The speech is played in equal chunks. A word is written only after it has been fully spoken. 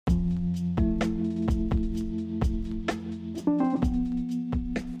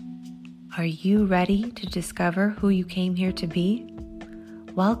Are you ready to discover who you came here to be?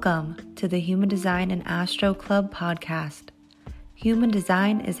 Welcome to the Human Design and Astro Club podcast. Human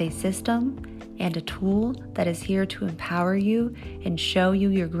Design is a system and a tool that is here to empower you and show you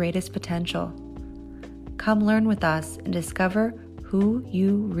your greatest potential. Come learn with us and discover who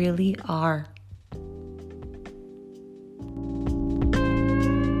you really are.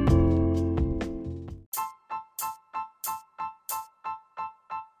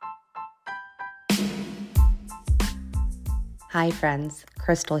 Hi friends,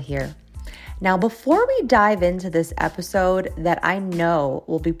 Crystal here. Now, before we dive into this episode that I know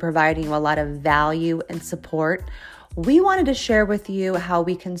will be providing you a lot of value and support, we wanted to share with you how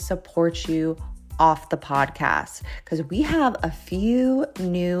we can support you off the podcast because we have a few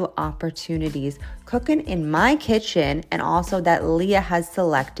new opportunities cooking in my kitchen and also that Leah has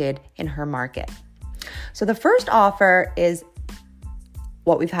selected in her market. So the first offer is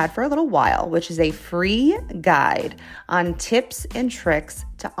what we've had for a little while, which is a free guide on tips and tricks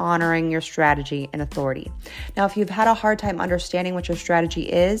to honoring your strategy and authority. Now, if you've had a hard time understanding what your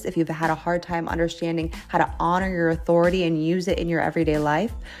strategy is, if you've had a hard time understanding how to honor your authority and use it in your everyday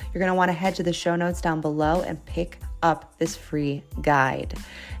life, you're going to want to head to the show notes down below and pick up this free guide.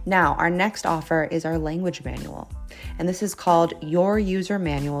 Now, our next offer is our language manual, and this is called Your User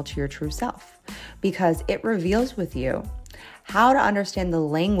Manual to Your True Self because it reveals with you how to understand the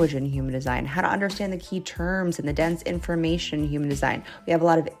language in human design, how to understand the key terms and the dense information in human design. We have a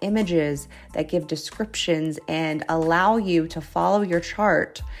lot of images that give descriptions and allow you to follow your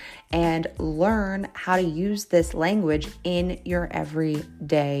chart and learn how to use this language in your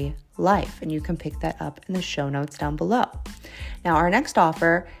everyday life. And you can pick that up in the show notes down below. Now, our next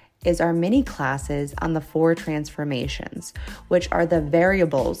offer is our mini classes on the 4 transformations, which are the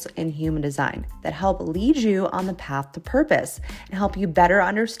variables in human design that help lead you on the path to purpose and help you better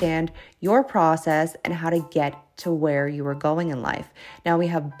understand your process and how to get to where you are going in life. Now we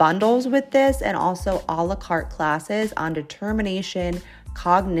have bundles with this and also a la carte classes on determination,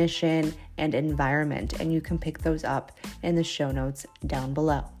 cognition, and environment, and you can pick those up in the show notes down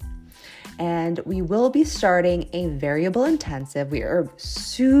below. And we will be starting a variable intensive. We are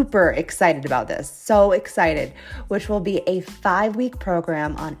super excited about this, so excited, which will be a 5-week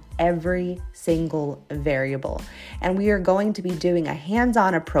program on every single variable. And we are going to be doing a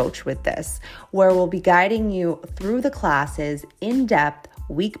hands-on approach with this, where we'll be guiding you through the classes in depth,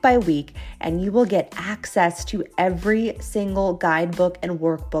 week by week, and you will get access to every single guidebook and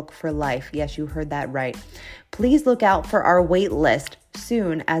workbook for life. Yes, you heard that right. Please look out for our wait list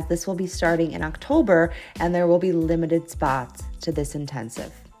soon, as this will be starting in October and there will be limited spots to this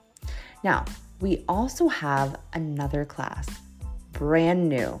intensive. Now, we also have another class, brand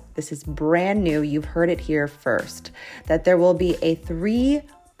new. This is brand new. You've heard it here first, that there will be a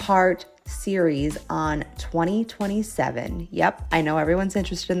 3-part series on 2027. Yep, I know everyone's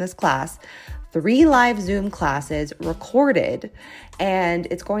interested in this class. 3 live Zoom classes recorded, and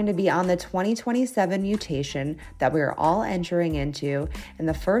it's going to be on the 2027 mutation that we are all entering into. And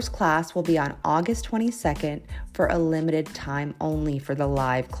the first class will be on August 22nd for a limited time only for the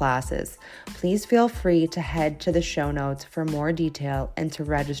live classes. Please feel free to head to the show notes for more detail and to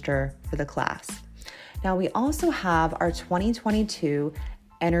register for the class. Now, we also have our 2022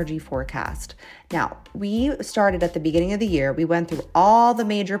 energy forecast. Now, we started at the beginning of the year. We went through all the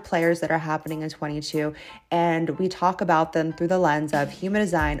major players that are happening in 22, and we talk about them through the lens of human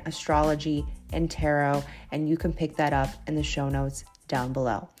design, astrology, and tarot, and you can pick that up in the show notes down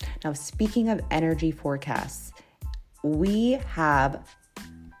below. Now, speaking of energy forecasts, we have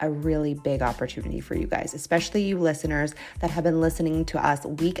a really big opportunity for you guys, especially you listeners that have been listening to us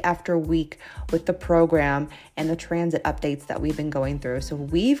week after week with the program and the transit updates that we've been going through. So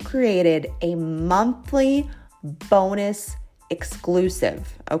we've created a monthly bonus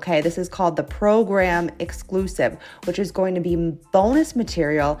exclusive. Okay, this is called the program exclusive, which is going to be bonus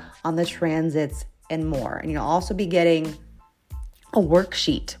material on the transits and more. And you'll also be getting a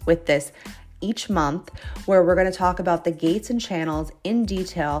worksheet with this each month, where we're going to talk about the gates and channels in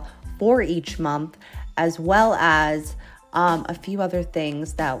detail for each month, as well as a few other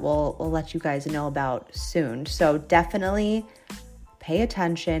things that we'll let you guys know about soon. So definitely pay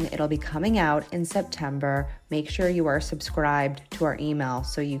attention. It'll be coming out in September. Make sure you are subscribed to our email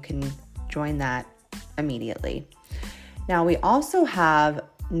so you can join that immediately. Now, we also have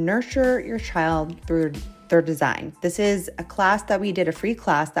Nurture Your Child Through Their Design. This is a class that we did, a free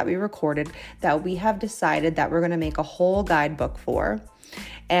class that we recorded, that we have decided that we're going to make a whole guidebook for.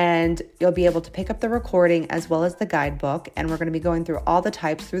 And you'll be able to pick up the recording as well as the guidebook. And we're going to be going through all the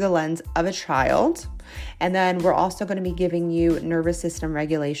types through the lens of a child. And then we're also going to be giving you nervous system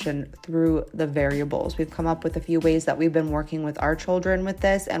regulation through the variables. We've come up with a few ways that we've been working with our children with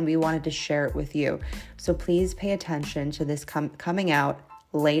this, and we wanted to share it with you. So please pay attention to this coming out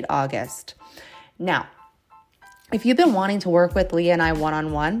late August. Now, if you've been wanting to work with Leah and I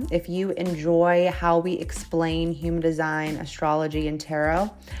one-on-one, if you enjoy how we explain human design, astrology, and tarot,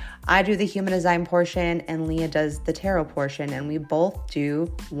 I do the human design portion and Leah does the tarot portion, and we both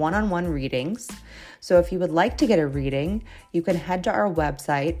do one-on-one readings. So if you would like to get a reading, you can head to our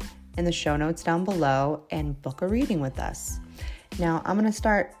website in the show notes down below and book a reading with us. Now, I'm going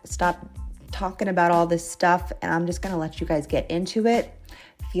to stop talking about all this stuff, and I'm just going to let you guys get into it.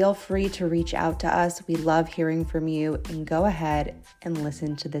 Feel free to reach out to us. We love hearing from you, and go ahead and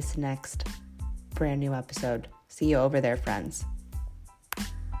listen to this next brand new episode. See you over there, friends.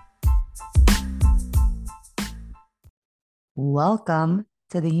 Welcome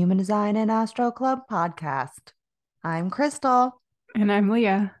to the Human Design and Astro Club podcast. I'm Crystal. And I'm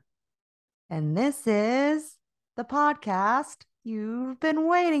Leah. And this is the podcast you've been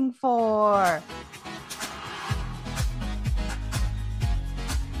waiting for.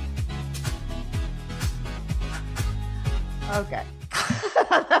 Okay.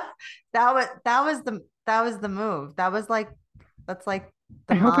 that was the move. That's like the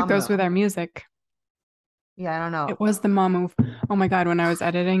I hope mom it goes move. with our music. Yeah, I don't know. It was the mom move. Oh my God, when I was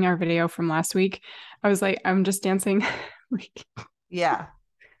editing our video from last week, I was like, I'm just dancing. Yeah.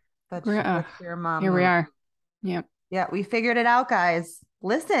 That's your mom Here move. we are. Yep. Yeah, we figured it out, guys.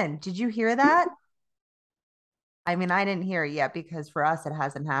 Listen, did you hear that? I mean, I didn't hear it yet because for us it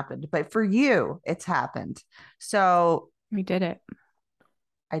hasn't happened, but for you, it's happened. So We did it.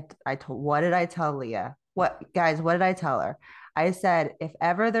 what did I tell Leah? What did I tell her? I said, if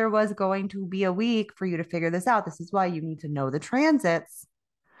ever there was going to be a week for you to figure this out, this is why you need to know the transits.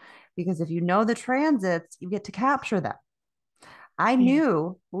 Because if you know the transits, you get to capture them. I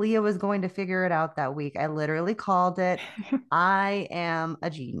knew Leah was going to figure it out that week. I literally called it. I am a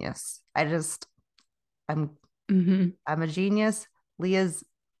genius. I'm a genius. Leah's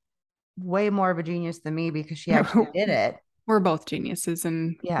way more of a genius than me because she actually did it. We're both geniuses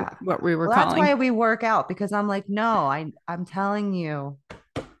in what we were calling. That's why calling. we work out, because I'm like, no, I'm telling you,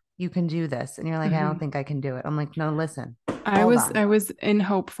 you can do this. And you're like, I don't think I can do it. I'm like, no, listen. I was in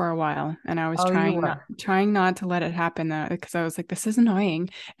hope for a while, and I was trying not to let it happen because I was like, this is annoying.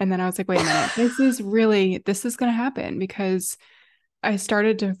 And then I was like, wait a minute, this is going to happen, because I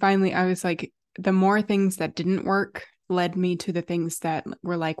started to I was like, the more things that didn't work led me to the things that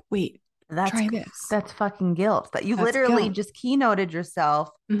were like, wait, try this. That's fucking guilt. That you literally just keynoted yourself.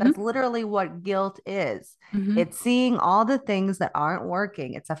 That's Mm-hmm. literally what guilt is. Mm-hmm. It's seeing all the things that aren't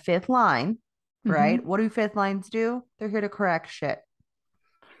working. It's a fifth line, right? Mm-hmm. What do fifth lines do? They're here to correct shit.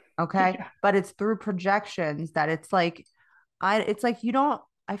 Okay. Yeah. But it's through projections that it's like, you don't,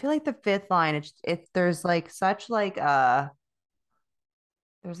 I feel like the fifth line, there's like such like, there's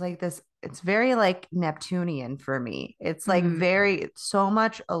like this, it's very like Neptunian for me. It's like so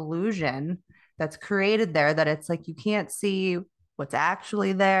much illusion that's created there that it's like you can't see what's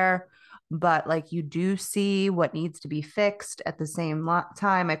actually there, but like you do see what needs to be fixed at the same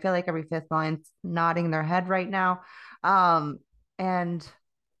time. I feel like every fifth line's nodding their head right now. And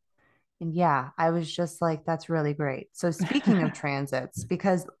yeah, I was just like, that's really great. So speaking of transits,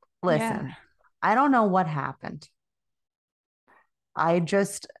 because listen, I don't know what happened. I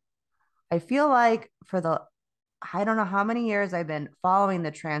feel like I don't know how many years I've been following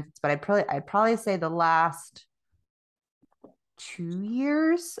the transits, but I'd probably say the last 2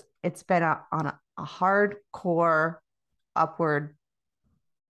 years, it's been on a hardcore upward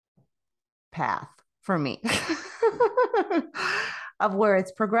path for me of where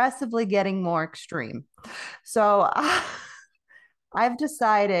it's progressively getting more extreme. So I've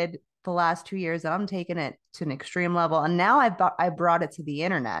decided the last 2 years that I'm taking it to an extreme level. And now I brought it to the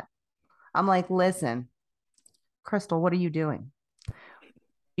internet. I'm like, listen, Crystal, what are you doing?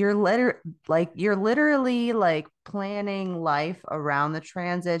 You're literally like planning life around the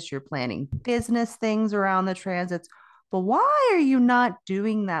transits. You're planning business things around the transits. But why are you not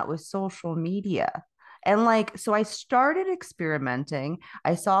doing that with social media? And like, so I started experimenting.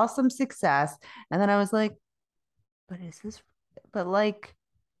 I saw some success, and then I was like, but like,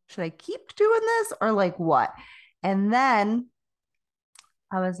 should I keep doing this or like what? And then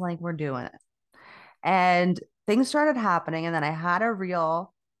I was like, we're doing it. And things started happening. And then I had a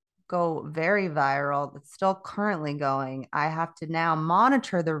reel go very viral that's still currently going. I have to now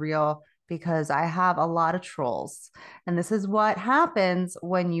monitor the reel because I have a lot of trolls. And this is what happens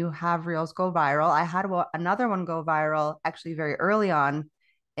when you have reels go viral. I had another one go viral actually very early on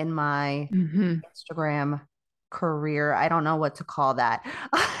in my Mm-hmm. Instagram career. I don't know what to call that.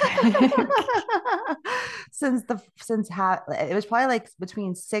 It was probably like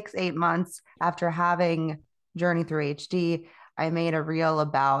between 6-8 months after having Journey Through HD, I made a reel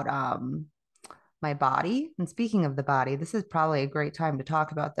about my body. And speaking of the body, this is probably a great time to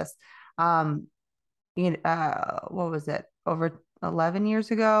talk about this. Um, what was it? Over 11 years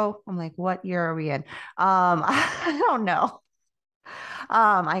ago. I'm like, what year are we in? I don't know.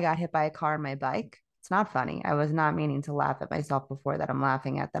 I got hit by a car on my bike. It's not funny. I was not meaning to laugh at myself before that. I'm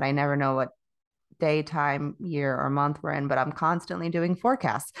laughing at that. I never know what day, time, year, or month we're in, but I'm constantly doing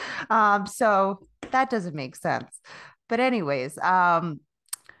forecasts. So that doesn't make sense. But anyways,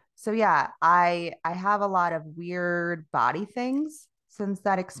 so yeah, I have a lot of weird body things since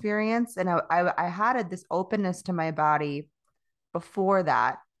that experience, and I had this openness to my body before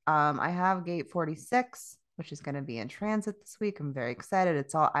that. I have gate 46, which is going to be in transit this week. I'm very excited.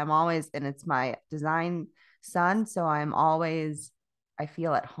 I'm always, and it's my design sun. So I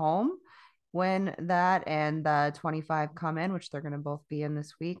feel at home when that and the 25 come in, which they're going to both be in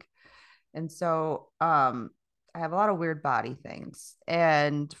this week. And so, I have a lot of weird body things,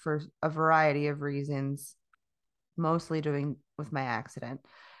 and for a variety of reasons, mostly doing with my accident.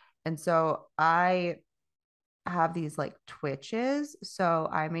 And so I have these like twitches. So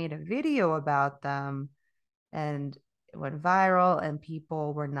I made a video about them and it went viral, and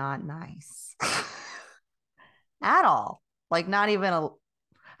people were not nice at all. Like, not even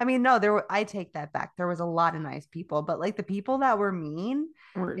I mean, no, I take that back. There was a lot of nice people, but like the people that were mean,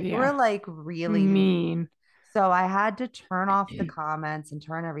 Or they were yeah, like really mean. mean. So I had to turn off the comments and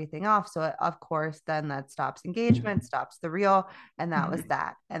turn everything off. So of course, then that stops engagement, stops the reel, and that was Mhm.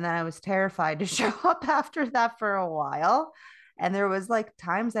 that. And then I was terrified to show up after that for a while. And there was like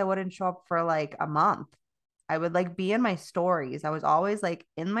times I wouldn't show up for like a month. I would like be in my stories. I was always like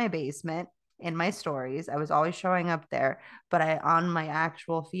in my basement in my stories. I was always showing up there, but I on my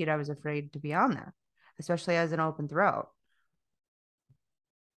actual feed, I was afraid to be on there, especially as an open throat.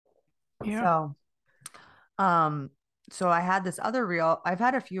 Yeah. So Um, so I had this other reel. I've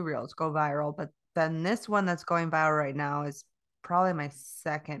had a few reels go viral, but then this one that's going viral right now is probably my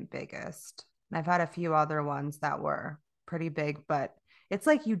second biggest. And I've had a few other ones that were pretty big, but it's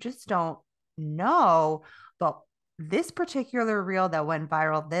like you just don't know. But this particular reel that went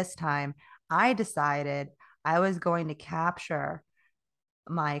viral this time, I decided I was going to capture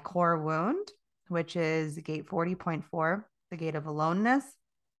my core wound, which is gate 40.4, the gate of aloneness.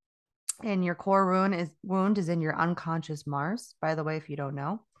 And your core wound is in your unconscious Mars, by the way, if you don't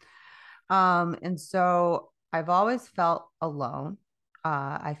know. And so I've always felt alone.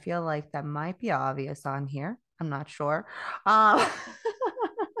 I feel like that might be obvious on here. I'm not sure. Um,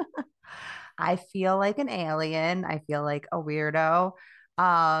 I feel like an alien. I feel like a weirdo.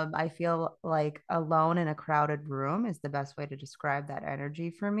 I feel like alone in a crowded room is the best way to describe that energy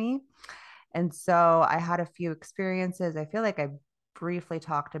for me. And so I had a few experiences. I feel like I briefly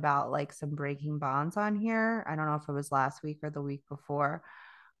talked about like some breaking bonds on here. I don't know if it was last week or the week before,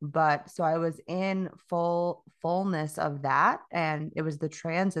 but so I was in fullness of that, and it was the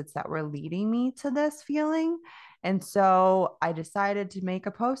transits that were leading me to this feeling. And so I decided to make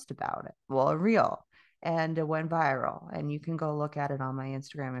a post about it, well, a reel, and it went viral. And you can go look at it on my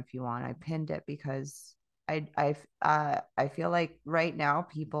Instagram if you want. I pinned it because I feel like right now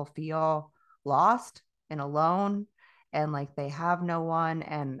people feel lost and alone, and like they have no one,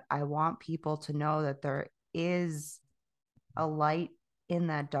 and I want people to know that there is a light in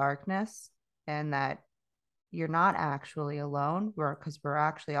that darkness, and that you're not actually alone. We're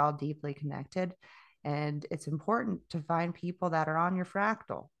actually all deeply connected, and it's important to find people that are on your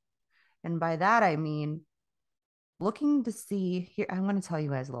fractal. And by that I mean looking to see here. I'm going to tell you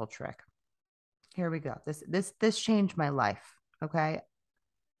guys a little trick. Here we go. This changed my life. Okay,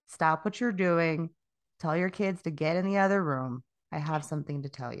 stop what you're doing. Tell your kids to get in the other room. I have something to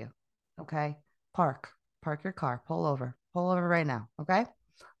tell you. Okay, park your car, pull over right now. Okay,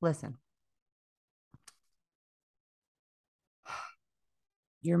 listen.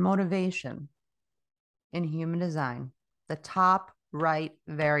 Your motivation in human design, the top right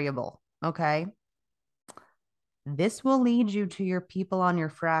variable. Okay. This will lead you to your people on your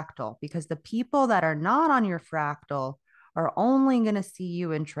fractal, because the people that are not on your fractal are only going to see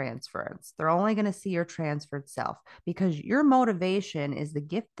you in transference. They're only going to see your transferred self, because your motivation is the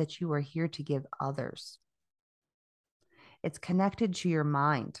gift that you are here to give others. It's connected to your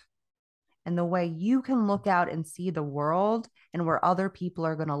mind. and the way you can look out and see the world and where other people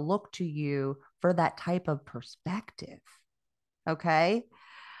are going to look to you for that type of perspective. Okay.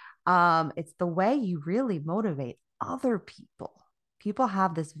 It's the way you really motivate other people. People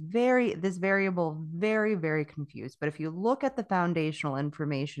have this variable very, very confused. But if you look at the foundational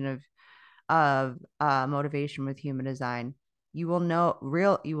information of motivation with human design, you will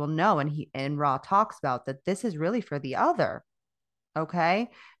know, and Ra talks about that this is really for the other. Okay.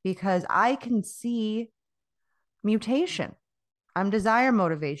 Because I can see mutation. I'm desire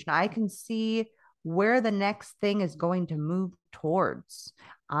motivation. I can see where the next thing is going to move towards.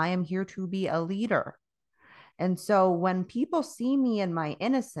 I am here to be a leader. And so when people see me in my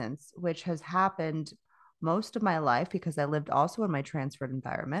innocence, which has happened most of my life because I lived also in my transferred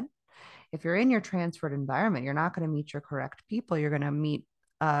environment, if you're in your transferred environment, you're not going to meet your correct people. You're going to meet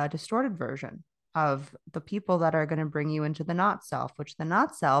a distorted version of the people that are going to bring you into the not self, which the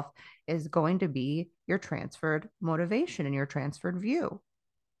not self is going to be your transferred motivation and your transferred view.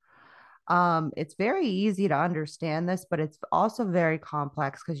 It's very easy to understand this, but it's also very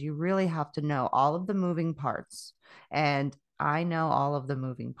complex because you really have to know all of the moving parts. And I know all of the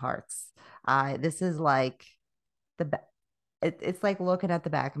moving parts. This is like the it's like looking at the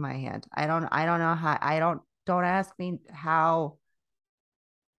back of my hand. I don't know how don't ask me how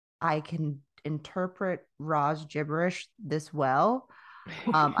I can interpret Ra's gibberish this well.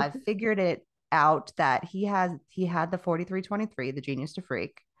 I figured it out that he had the 4323, the genius to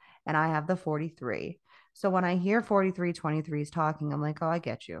freak, and I have the 43. So when I hear 4323 is talking, I'm like, oh, I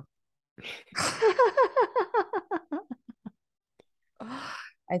get you.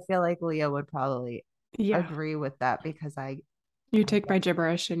 I feel like Leah would probably Yeah. agree with that because You I take get, my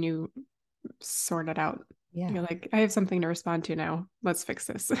gibberish and you sort it out. yeah, You're like, I have something to respond to now. Let's fix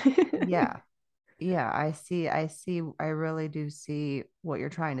this. yeah, yeah. I really do see what you're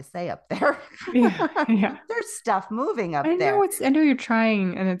trying to say up there. Yeah, yeah. There's stuff moving up I there. know you're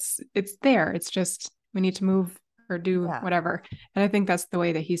trying and it's there. It's just we need to move or do Yeah. whatever. And I think that's the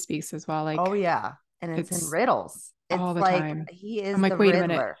way that he speaks as well. Oh Like yeah. And it's in it's riddles. It's all the like time. he I'm is the like, wait a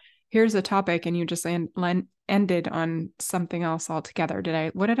minute. Riddler. Here's a topic and you just ended on something else altogether.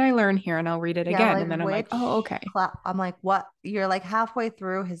 What did I learn here? And I'll read it Yeah, again. like And then I'm like, oh, okay. I'm like, what? You're like halfway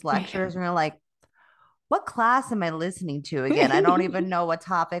through his lectures and you're like, what class am I listening to again? I don't even know what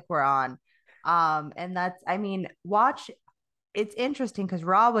topic we're on. And that's, I mean, watch, it's interesting because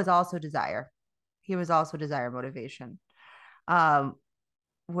Ra was also desire. He was also desire motivation. Um,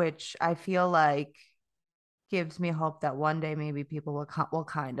 which I feel like gives me hope that one day maybe people will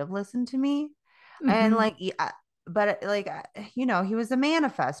kind of listen to me. And Hmm. like but like he was a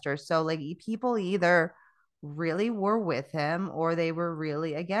manifester, so like people either really were with him or they were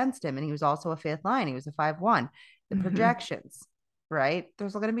really against him. And he was also a fifth line. He was a 5-1. The Hmm. projections, right?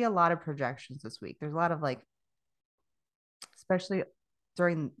 There's going to be a lot of projections this week. There's a lot of like, especially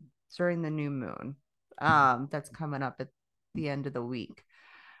during during the new moon that's coming up at the end of the week.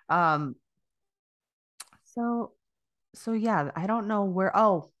 um so so yeah, I don't know where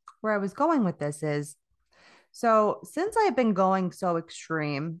I was going with this is, so since I've been going so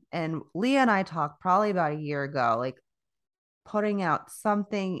extreme, and Leah and I talked probably about a year ago, like putting out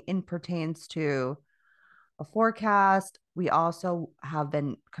something in pertains to a forecast. We also have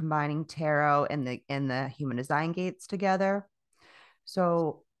been combining tarot and the human design gates together.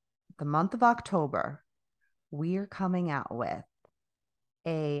 So the month of October, we are coming out with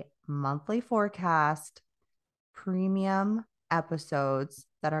a monthly forecast premium episodes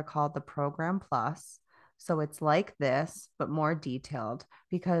that are called the Program Plus. So it's like this, but more detailed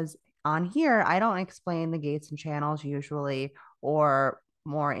because on here, I don't explain the gates and channels usually or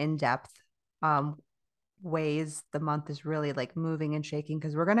more in depth um, ways the month is really like moving and shaking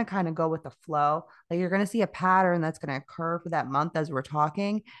because we're going to kind of go with the flow. Like you're going to see a pattern that's going to occur for that month as we're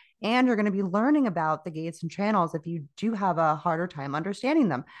talking. And you're going to be learning about the gates and channels if you do have a harder time understanding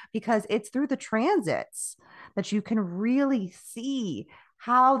them, because it's through the transits that you can really see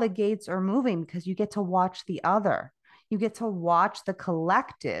how the gates are moving because you get to watch the other. You get to watch the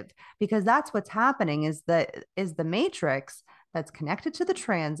collective because that's what's happening is the matrix that's connected to the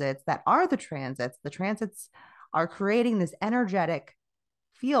transits that are the transits. The transits are creating this energetic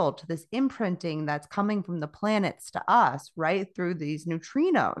field, this imprinting that's coming from the planets to us right through these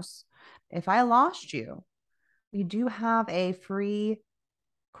neutrinos. If I lost you, we do have a free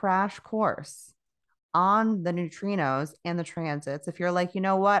crash course on the neutrinos and the transits. If you're like, you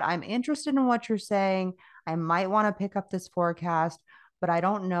know what, I'm interested in what you're saying, I might want to pick up this forecast, but I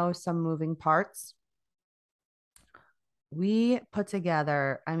don't know some moving parts. We put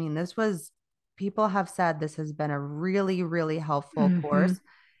together, I mean, people have said this has been a really, really helpful Hmm. course.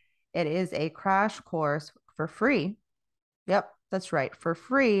 It is a crash course for free. Yep, that's right, for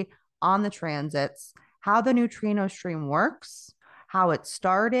free on the transits, how the neutrino stream works, how it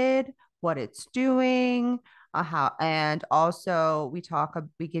started, what it's doing, how, and also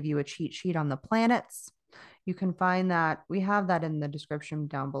we give you a cheat sheet on the planets. You can find that. We have that in the description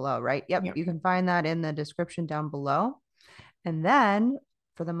down below, right? Yep, Yep. you can find that in the description down below. And then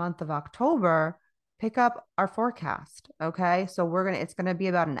for the month of October, pick up our forecast. Okay. So it's going to be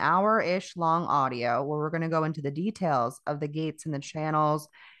about an hour-ish long audio where we're going to go into the details of the gates and the channels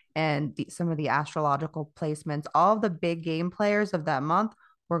and some of the astrological placements, all of the big game players of that month.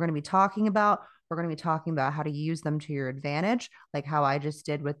 We're going to be talking about. We're going to be talking about how to use them to your advantage, like how I just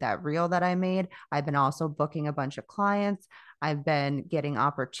did with that reel that I made. I've been also booking a bunch of clients. I've been getting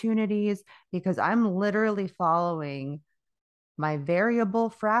opportunities because I'm literally following my variable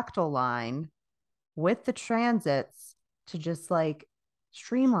fractal line with the transits to just like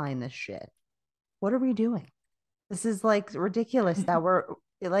streamline this shit. What are we doing? This is like ridiculous that we're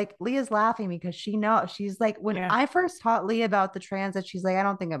like Leah's laughing because she's like, when Yeah. I first taught Leah about the transit, she's like, I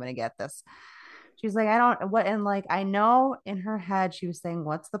don't think I'm gonna get this. She's like, I don't what, and like I know in her head she was saying,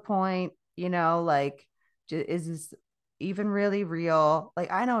 what's the point? Like, is this even really real?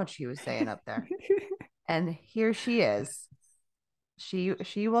 Like, I know what she was saying up there. And here she is.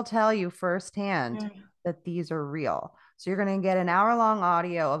 She will tell you firsthand Yeah. that these are real. So you're going to get an hour-long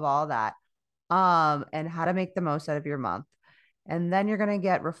audio of all that, and how to make the most out of your month. And then you're going to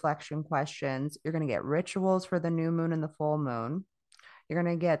get reflection questions. You're going to get rituals for the new moon and the full moon. You're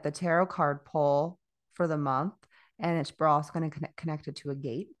going to get the tarot card pull for the month, and we're also going to connect it to a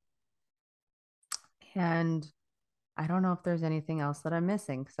gate. And I don't know if there's anything else that I'm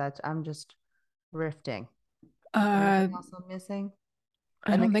missing because I'm just rifting. Anything Uh, else I'm missing?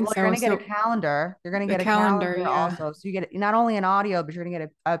 I And then, don't think well, you're so. going to get a So calendar. You're going to the get a calendar, calendar yeah. also. So you get not only an audio, but you're going to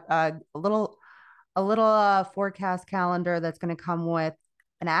get a little forecast calendar that's going to come with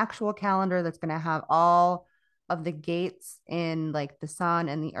an actual calendar that's going to have all of the gates in like the sun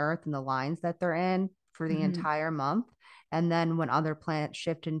and the earth and the lines that they're in for the Mm-hmm. entire month. And then when other planets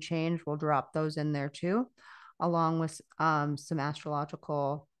shift and change, we'll drop those in there too, along with some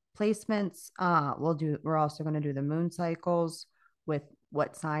astrological placements. We're also going to do the moon cycles with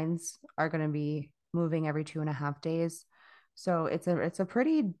what signs are going to be moving every 2.5 days. So it's a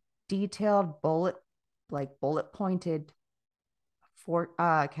pretty detailed bullet pointed for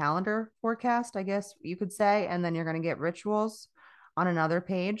calendar forecast, I guess you could say. And then you're going to get rituals on another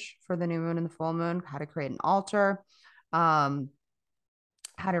page for the new moon and the full moon, how to create an altar, um,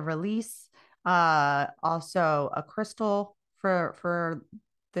 how to release, also a crystal for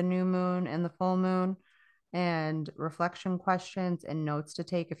the new moon and the full moon, and reflection questions and notes to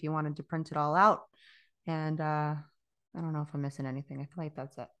take if you wanted to print it all out. And I don't know if I'm missing anything. I feel like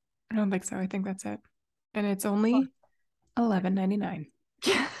that's it. I don't think so. I think that's it. And it's only $11.99.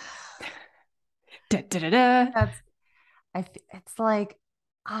 Da, da, da, da. That's it's like,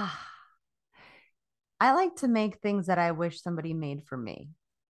 ah, I like to make things that I wish somebody made for me.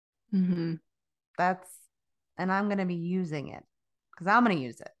 Mm-hmm. That's and I'm gonna be using it because I'm gonna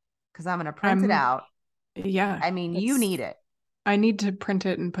use it because I'm gonna print it I'm out. Yeah, I mean, you that's need it. I need to print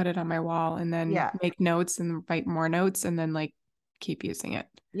it and put it on my wall and then Yeah. make notes and write more notes and then like keep using it.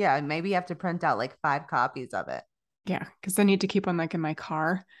 Yeah. Maybe you have to print out like 5 copies of it. Yeah, because I need to keep one like in my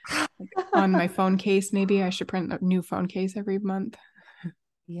car, like on my phone case. Maybe I should print a new phone case every month.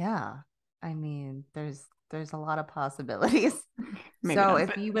 Yeah. I mean, there's a lot of possibilities. Maybe So not, if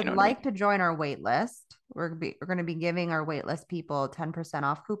but you you would know what I mean. like to join our wait list, we're going to be giving our wait list people 10%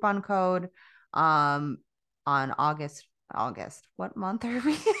 off coupon code um on August. What month are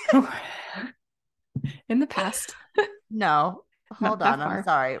we? In the past, No. not Hold that on. I'm far.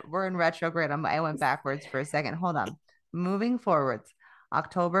 sorry. We're in retrograde. I went backwards for a second. Hold on. Moving forwards,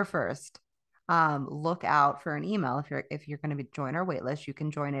 October 1st. Look out for an email if you're going to be join our wait list. You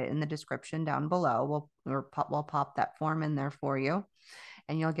can join it in the description down below. We'll pop that form in there for you,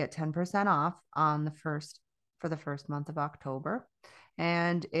 and you'll get 10% off on the first month of October.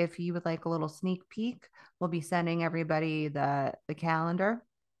 And if you would like a little sneak peek, we'll be sending everybody the calendar.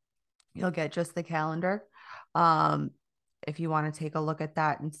 You'll get just the calendar. Um, if you want to take a look at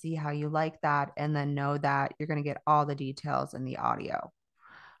that and see how you like that, and then know that you're going to get all the details in the audio.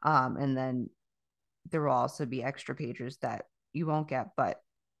 And then there will also be extra pages that you won't get, but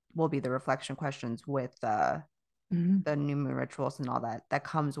will be the reflection questions with Mhm. the new moon rituals and all that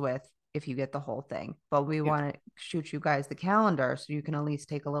comes with if you get the whole thing. But we Yeah. want to shoot you guys the calendar so you can at least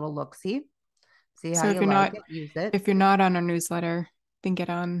take a little look, see how So you like it, use it. if you're not on our newsletter, then get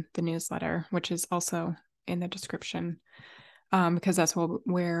on the newsletter, which is also in the description. because that's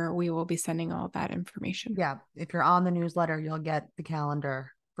where we will be sending all that information. Yeah, if you're on the newsletter, you'll get the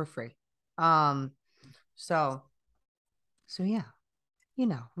calendar for free. Um, so so yeah,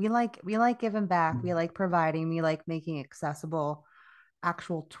 we like giving back, we like providing, we like making accessible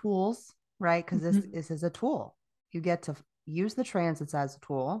actual tools, right? Because this Mhm. this is a tool. You get to use the transits as a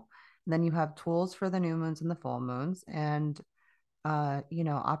tool, and then you have tools for the new moons and the full moons, and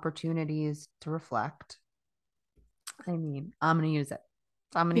opportunities to reflect. I mean, I'm gonna use it.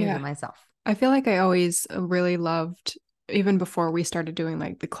 I'm gonna use it Yeah. myself. I feel like I always really loved, even before we started doing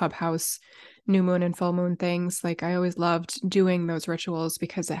like the clubhouse new moon and full moon things, like I always loved doing those rituals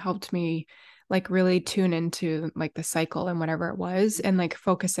because it helped me like really tune into like the cycle and whatever it was, and like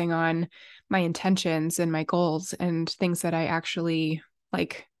focusing on my intentions and my goals and things that I actually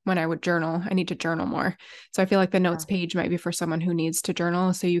like. When I would journal, I need to journal more. So I feel like the Yeah. notes page might be for someone who needs to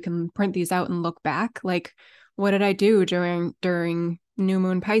journal. So you can print these out and look back. Like, what did I do during new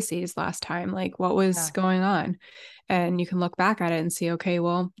moon Pisces last time? Like, what was Yeah. going on? And you can look back at it and see, okay,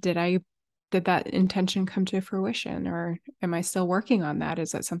 well, did that intention come to fruition, or am I still working on that?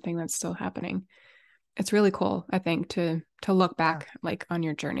 Is that something that's still happening? It's really cool, I think, to look Yeah. back like on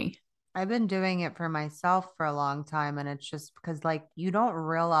your journey. I've been doing it for myself for a long time. And it's just because, like, you don't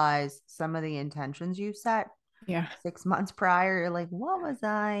realize some of the intentions you set Yeah. 6 months prior. You're like, what was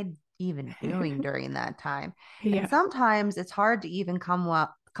I even doing during that time? And Yeah. sometimes it's hard to even come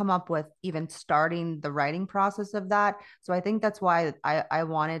up with even starting the writing process of that. So I think that's why I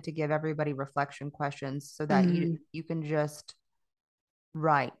wanted to give everybody reflection questions so that you Mm, you can just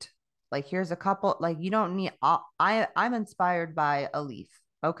write. Like, here's a couple, like, you don't need I'm inspired by a leaf.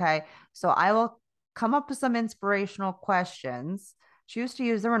 Okay. So I will come up with some inspirational questions, choose to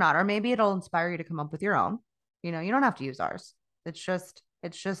use them or not, or maybe it'll inspire you to come up with your own. You don't have to use ours. It's just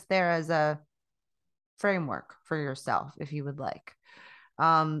there as a framework for yourself if you would like.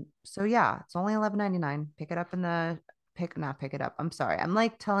 So yeah, it's only 11.99. Pick it up in the pick not pick it up. I'm sorry. I'm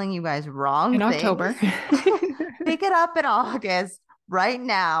like telling you guys wrong in things. October. Pick it up in August right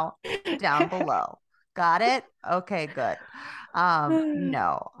now down below. Got it? Okay, good.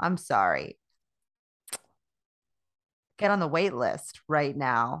 No, I'm sorry. Get on the wait list right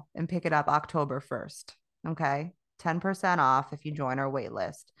now and pick it up October 1st. Okay. 10% off if you join our wait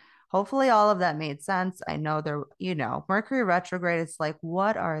list. Hopefully all of that made sense. I know Mercury retrograde, it's like,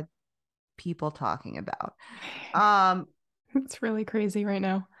 what are people talking about? Um, It's really crazy right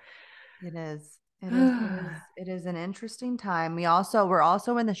now. it is. It is an interesting time. We're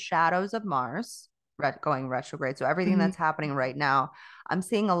also in the shadows of Mars, going retrograde. So everything Mhm. that's happening right now, I'm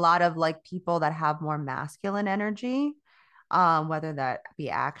seeing a lot of like people that have more masculine energy, whether that be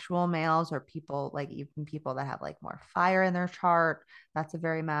actual males or people like even people that have like more fire in their chart. That's a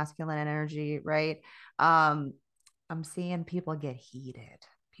very masculine energy, right? Um, I'm seeing people get heated.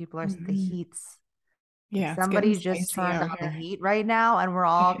 The Mhm. heat's like Yeah, it's getting somebody just spicy turned out on the here. heat right now, and we're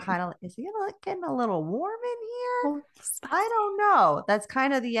all kind of, is it getting a little warm in here? Oh, it's I spicy. don't know. That's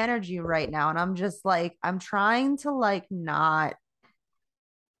kind of the energy right now. And I'm just like, I'm trying to like not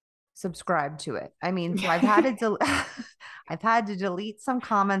subscribe to it. I mean, so I've had to delete some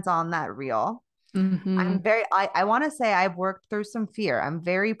comments on that reel. Hmm. I want to say I've worked through some fear. I'm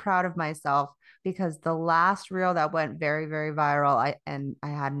very proud of myself because the last reel that went very, very viral, I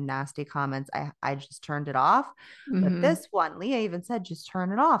had nasty comments. I just turned it off. But Hmm. this one, Leah even said, just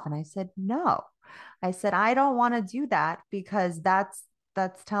turn it off. And I said, no. I said, I don't want to do that because that's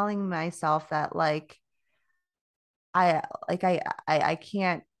telling myself that like I like I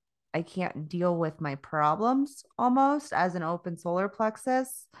can't deal with my problems almost as an open solar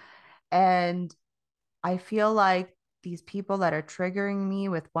plexus. And I feel like these people that are triggering me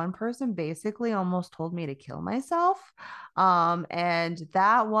with one person basically almost told me to kill myself. And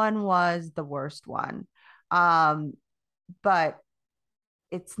that one was the worst one. Um, but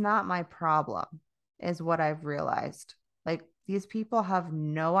it's not my problem, is what I've realized. Like, these people have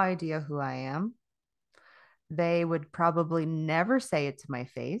no idea who I am. They would probably never say it to my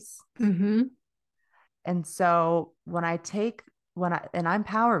face. Hmm. And so and I'm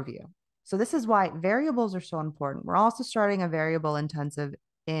power view. So this is why variables are so important. We're also starting a variable intensive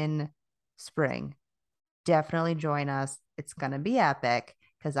in spring. Definitely join us. It's going to be epic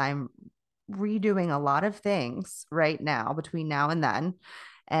because I'm redoing a lot of things right now between now and then.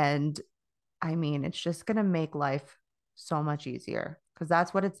 And I mean, it's just going to make life so much easier because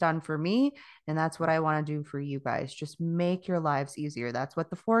that's what it's done for me. And that's what I want to do for you guys. Just make your lives easier. That's what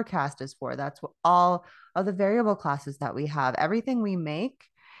the forecast is for. That's what all of the variable classes that we have, everything we make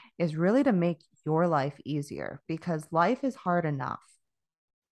is really to make your life easier because life is hard enough.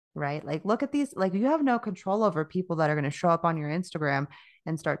 right? Like, look at these, like, you have no control over people that are going to show up on your Instagram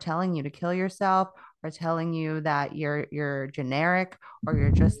and start telling you to kill yourself, or telling you that you're generic, or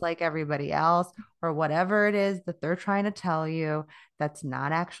you're just like everybody else, or whatever it is that they're trying to tell you. That's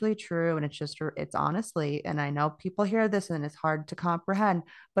not actually true. And it's honestly, and I know people hear this and it's hard to comprehend,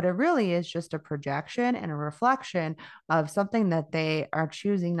 but it really is just a projection and a reflection of something that they are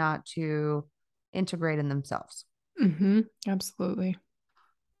choosing not to integrate in themselves. Absolutely.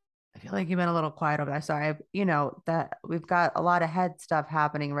 I feel like you've been a little quiet over there. Sorry, that we've got a lot of head stuff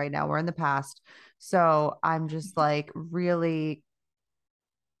happening right now. We're in the past. So I'm just like really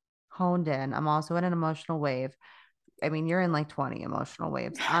honed in. I'm also in an emotional wave. I mean, you're in like 20 emotional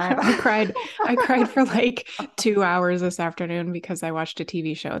waves. I cried. I cried for like 2 hours this afternoon because I watched a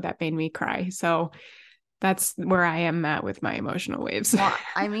TV show that made me cry. So that's where I am at with my emotional waves. Well,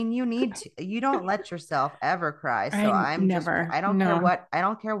 I mean, you don't let yourself ever cry. So I never, no. I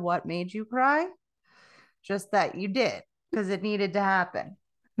don't care what made you cry, just that you did because it needed to happen.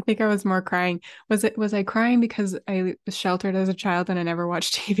 I think I was more crying. Was I crying because I was sheltered as a child and I never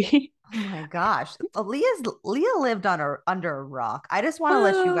watched TV? Oh my gosh. Leah lived under a rock. I just want to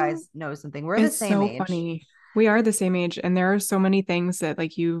let you Oh, guys know something. We're the it's same so age. funny. We are the same age, and there are so many things that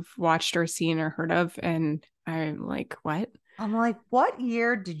like you've watched or seen or heard of, and I'm like, what? I'm like, what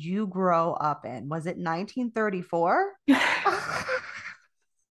year did you grow up in? Was it 1934?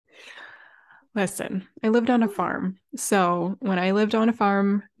 Listen, I lived on a farm. So when I lived on a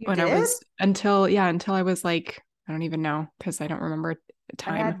farm, You when I did? was until I was like, I don't even know because I don't remember I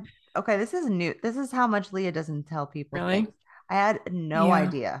time. had, okay, this is new. This is how much Leah doesn't tell people Really? things. I had no Yeah.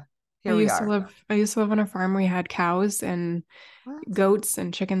 idea. Here we are. I used to live on a farm. We had cows and What? goats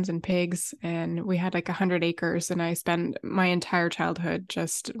and chickens and pigs, and we had like 100 acres. And I spent my entire childhood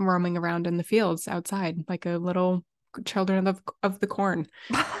just roaming around in the fields outside, like a little children of the corn.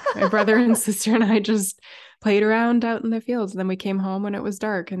 My brother and sister and I just played around out in the fields. And then we came home when it was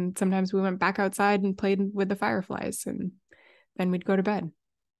dark, and sometimes we went back outside and played with the fireflies, and then we'd go to bed.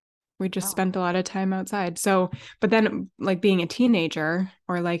 We just Oh, spent a lot of time outside. So, but then like being a teenager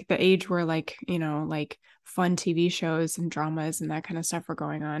or like the age where like, like fun TV shows and dramas and that kind of stuff were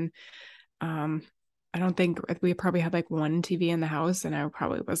going on. Um, I don't think we probably had like one TV in the house, and I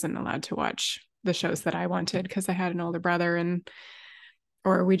probably wasn't allowed to watch the shows that I wanted because I had an older brother, and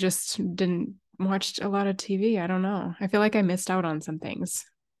or we just didn't watch a lot of TV. I don't know. I feel like I missed out on some things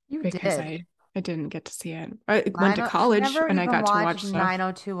you because did. I didn't get to see it. I went to She college never and I even got to watch watched stuff.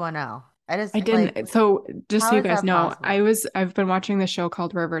 90210. I just I like, didn't. So just so how you is guys that know, possible? I've been watching this show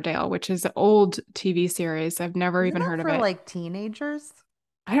called Riverdale, which is an old TV series. I've never Isn't even that heard of for it. like teenagers?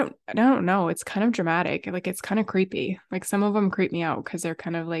 I don't know. It's kind of dramatic. Like it's kind of creepy. Like some of them creep me out because they're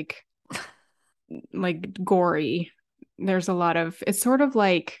kind of like gory. There's a lot of it's sort of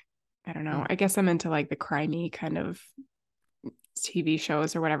like I don't know. I guess I'm into like the crimey kind of TV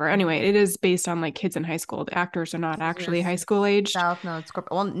shows or whatever. Anyway, it is based on like kids in high school. The actors are not These are actually high school aged. South Node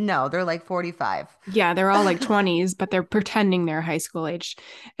Scorpio. Well, no, they're like 45. Yeah, they're all like 20s, but they're pretending they're high school aged.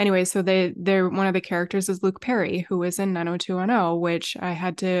 Anyway, so they're one of the characters is Luke Perry, who was in 90210, which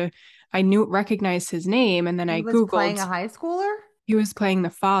I knew recognized his name, and then He I was playing Googled a high schooler? he was playing the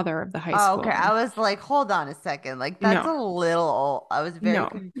father of the high Oh, okay. schooler. I was like, hold on a second. Like, that's a No, little old. I was very no.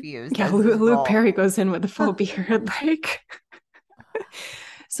 confused Yeah, as his Luke role. Perry goes in with a full beard, like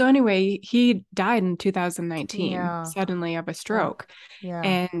so anyway, he died in 2019 Yeah. suddenly of a Oh, stroke yeah.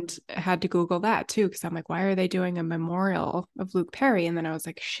 and had to Google that too because I'm like, why are they doing a memorial of Luke Perry? And then I was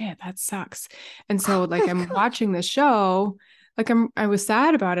like, shit, that sucks. And so Oh like my I'm gosh. watching the show, like I was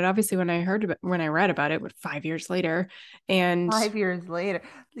sad about it, obviously when I read about it, 5 years later, and 5 years later.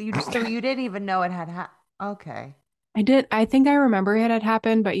 So you didn't even know it had okay. I think I remember it had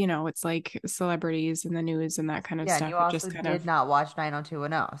happened, but it's like celebrities in the news and that kind of Yeah, and stuff. you It also just kind did of not watch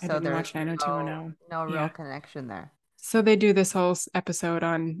 90210. I So didn't there's watch 90210. no real Yeah. connection there. So they do this whole episode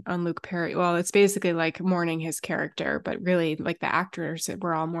on Luke Perry. Well, it's basically like mourning his character, but really like the actors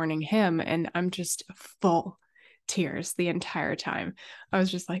were all mourning him, and I'm just full tears the entire time. I was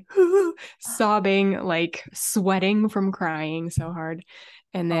just like sobbing, like sweating from crying so hard.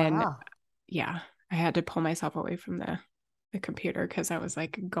 And Oh, then wow. yeah, I had to pull myself away from the computer because I was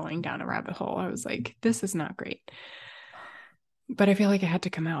like going down a rabbit hole. I was like, this is not great. But I feel like it had to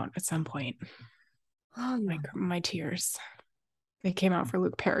come out at some point. Oh, yeah. Like my tears. They came out for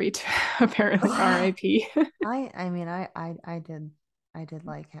Luke Perry too, apparently. R.I.P. I mean I did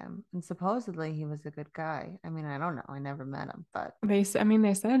like him. And supposedly he was a good guy. I mean, I don't know. I never met him, but They said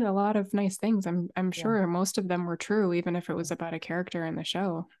a lot of nice things. I'm yeah. sure most of them were true, even if it was about a character in the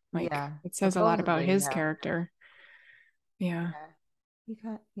show. Like Yeah. it says a lot about Supposedly, his yeah. character. Yeah. Yeah.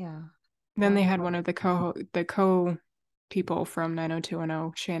 Yeah. Then they had one of the co people from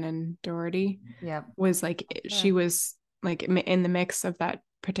 90210, Shannon Doherty, Yep. was like she was like in the mix of that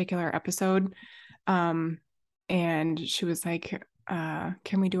particular episode. And she was like,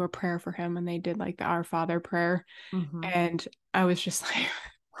 can we do a prayer for him? And they did like the Our Father prayer. Mm-hmm. And I was just like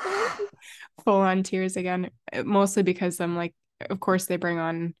full on tears again, mostly because I'm like, of course they bring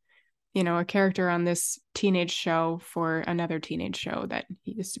on, a character on this teenage show for another teenage show that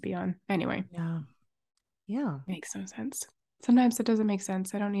he used to be on. Anyway, Yeah. Yeah. makes no sense. Sometimes it doesn't make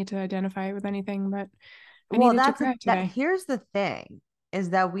sense. I don't need to identify it with anything, but I Well, needed to cry that today. here's the thing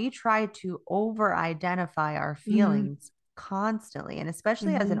is that we try to over identify our Mm-hmm. feelings constantly. And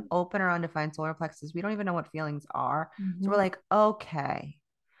especially as an Mm-hmm. open or undefined solar plexus, we don't even know what feelings are. So we're Mm-hmm. like, okay,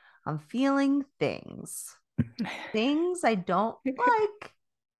 I'm feeling things. Things I don't like.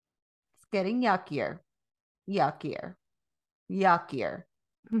 It's getting yuckier, yuckier, yuckier.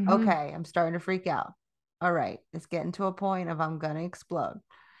 Mm-hmm. Okay, I'm starting to freak out. All right, it's getting to a point of I'm gonna explode.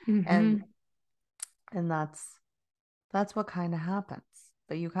 And Mm-hmm. that's what kind of happens.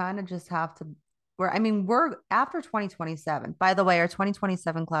 But you kind of just have to we're after 2027. By the way, our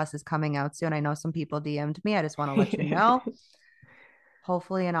 2027 class is coming out soon. I know some people DM'd me. I just want to let you know.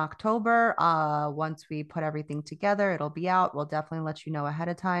 Hopefully in October, once we put everything together, it'll be out. We'll definitely let you know ahead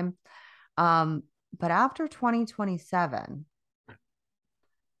of time. Um, but after 2027,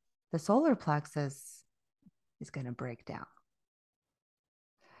 the solar plexus is going to break down.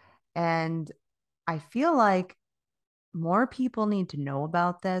 And I feel like more people need to know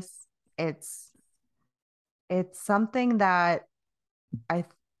about this. It's it's something that I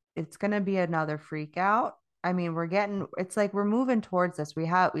it's going to be another freak out. I mean, it's like we're moving towards this.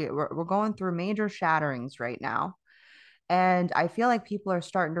 We're going through major shatterings right now. And I feel like people are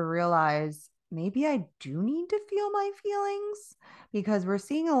starting to realize maybe I do need to feel my feelings because we're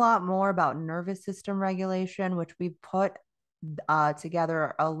seeing a lot more about nervous system regulation, which we put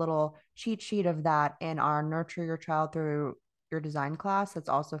together a little cheat sheet of that in our Nurture Your Child Through Your Design class. That's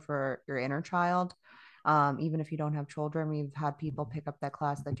also for your inner child. Even if you don't have children, we've had people pick up that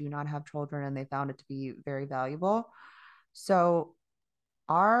class that do not have children and they found it to be very valuable. So,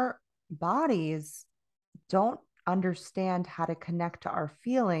 our bodies don't understand how to connect to our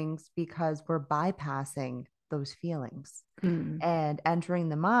feelings because we're bypassing those feelings Mm. and entering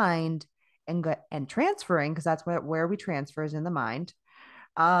the mind and transferring because that's where we transfer is in the mind.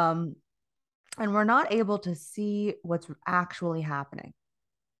 Um, and we're not able to see what's actually happening.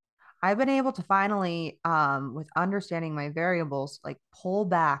 I've been able to finally, with understanding my variables, like pull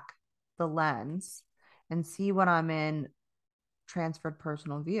back the lens and see what I'm in transferred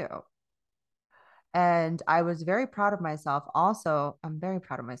personal view. And I was very proud of myself. Also, I'm very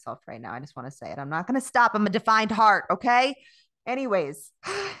proud of myself right now. I just want to say it. I'm not going to stop. I'm a defined heart. Okay. Anyways,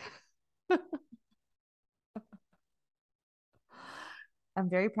 I'm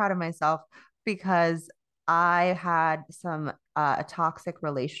very proud of myself because I had some a toxic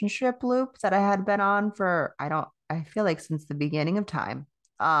relationship loop that I had been on for I feel like since the beginning of time.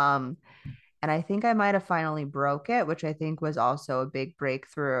 Um, and I think I might have finally broke it, which I think was also a big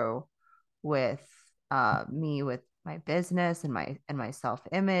breakthrough with me with my business and my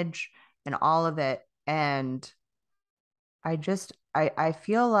self-image and all of it. And I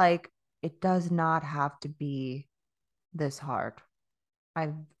feel like it does not have to be this hard.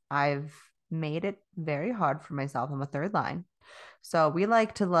 I've I've made it very hard for myself. I'm a third line. So we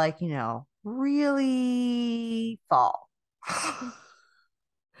like to really fall.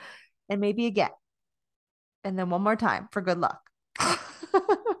 And maybe again. And then one more time for good luck.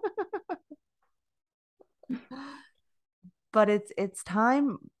 But it's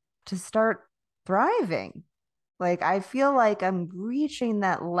time to start thriving. Like I feel like I'm reaching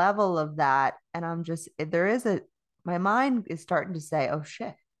that level of that and I'm just there is a my mind is starting to say, "Oh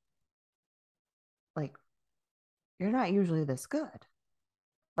shit. Like you're not usually this good.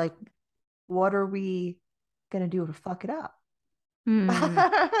 Like what are we going to do to fuck it up?"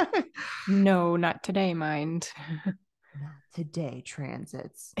 Mm. No, not today, mind. Not today,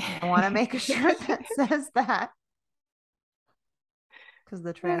 transits. I want to make a shirt that says that because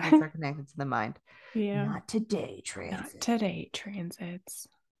the transits are connected to the mind. Yeah, Not today, not transit. today, transits.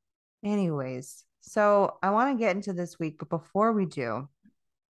 Anyways, so I want to get into this week, but before we do,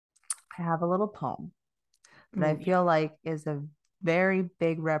 I have a little poem that I Oh, yeah. feel like is a very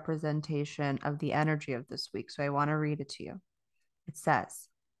big representation of the energy of this week. So I want to read it to you. It says,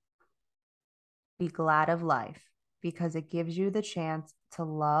 be glad of life because it gives you the chance to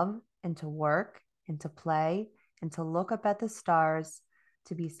love and to work and to play and to look up at the stars,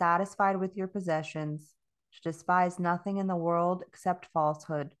 to be satisfied with your possessions, to despise nothing in the world except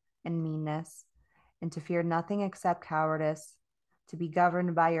falsehood and meanness, and to fear nothing except cowardice, to be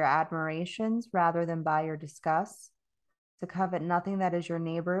governed by your admirations rather than by your disgusts, to covet nothing that is your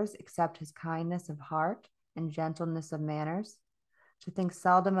neighbor's except his kindness of heart and gentleness of manners, to think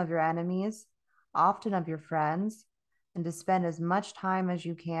seldom of your enemies, often of your friends, and to spend as much time as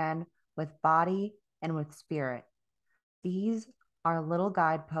you can with body and with spirit. These are little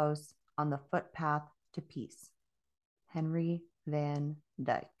guideposts on the footpath to peace. Henry Van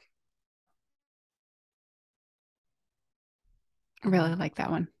Dyke. I really like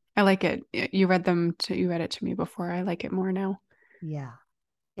that one. I like it. You read it to me before. I like it more now. Yeah.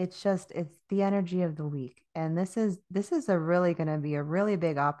 It's the energy of the week. And this is a really going to be a really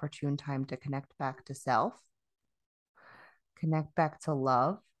big opportune time to connect back to self, connect back to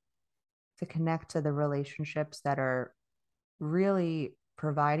love, to connect to the relationships that are really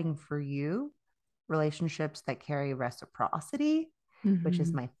providing for you, relationships that carry reciprocity, which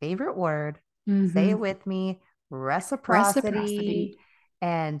is my favorite word. Say it with me, reciprocity,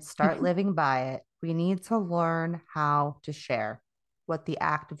 and start living by it. We need to learn how to share, what the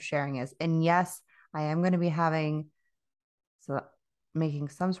act of sharing is. And yes, I am going to be making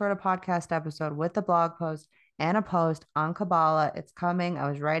some sort of podcast episode with a blog post and a post on Kabbalah. It's coming. I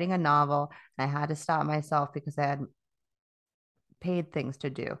was writing a novel and I had to stop myself because I had paid things to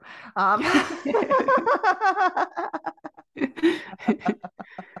do.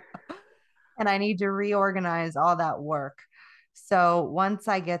 And I need to reorganize all that work. So once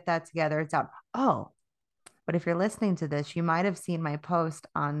I get that together, it's out. Oh, but if you're listening to this, you might have seen my post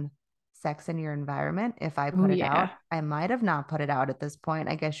on sex in your environment. If I put it out, I might have not put it out at this point.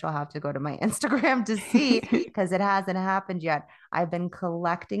 I guess you'll have to go to my Instagram to see because it hasn't happened yet. I've been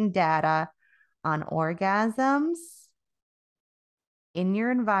collecting data on orgasms in your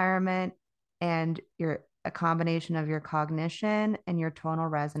environment and a combination of your cognition and your tonal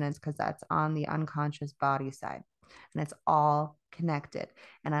resonance, because that's on the unconscious body side and it's all connected.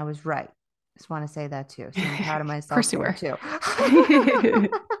 And I was right. Just want to say that too. So I'm proud of myself there too.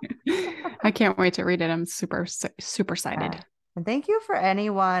 I can't wait to read it. I'm super excited. Yeah. And thank you for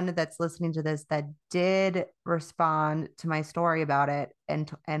anyone that's listening to this that did respond to my story about it. And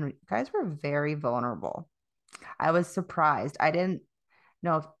you guys were very vulnerable. I was surprised. I didn't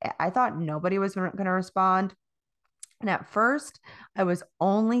know if I thought nobody was going to respond. And at first, I was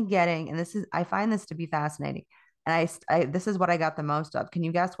only getting, and I find this to be fascinating. And this is what I got the most of. Can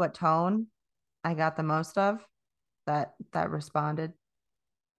you guess what tone I got the most of that responded?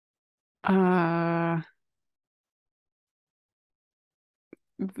 One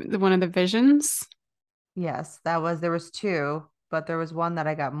of the visions. Yes, there was two, but there was one that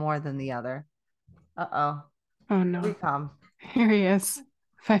I got more than the other. Uh-oh. Oh no. Here we come. Here he is.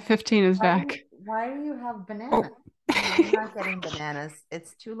 515 is back. Why do you have bananas? Oh. I'm not getting bananas.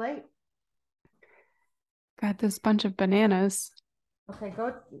 It's too late. Got this bunch of bananas. Okay,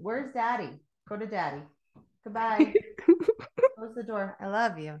 where's Daddy? Go to Daddy. Goodbye. Close the door. I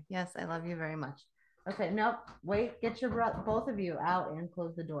love you. Yes, I love you very much. Okay, nope. Wait, get both of you out and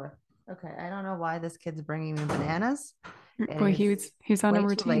close the door. Okay, I don't know why this kid's bringing me bananas. Well, he's on a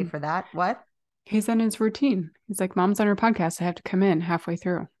routine. Too late for that. What? He's on his routine. He's like, Mom's on her podcast. I have to come in halfway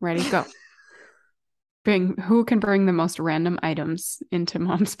through. Ready, go. Who can bring the most random items into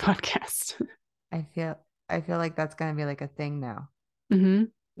Mom's podcast? I feel like that's gonna be like a thing now. Mm-hmm.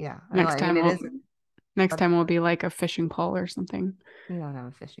 Yeah. Next time will be like a fishing pole or something. You don't have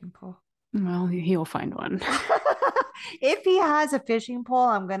a fishing pole. Well, he'll find one. If he has a fishing pole,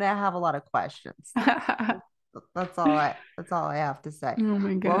 I'm gonna have a lot of questions. That's all I have to say. Oh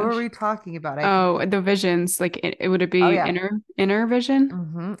my gosh. What were we talking about? The visions. Like would it be inner vision?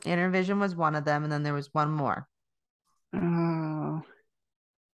 Mm-hmm. Inner vision was one of them, and then there was one more. Oh.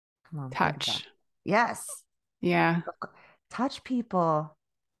 Come on. Touch. Yes. Yeah. Touch people.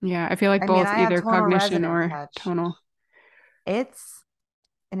 Yeah. I feel like both either cognition or tonal. It's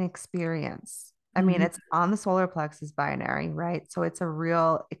an experience. I mean, it's on the solar plexus binary, right? So it's a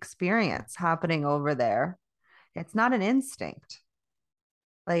real experience happening over there. It's not an instinct.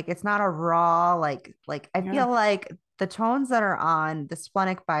 Like it's not a raw, like I feel like the tones that are on the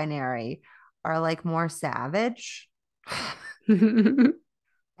splenic binary are like more savage. And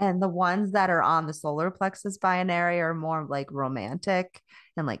the ones that are on the solar plexus binary are more like romantic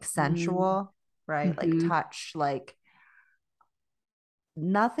and like sensual, right? Like touch, like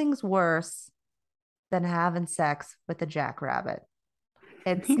nothing's worse than having sex with a jackrabbit.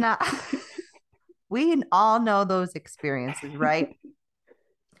 It's not, we all know those experiences, right?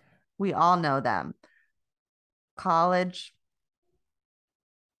 We all know them. College,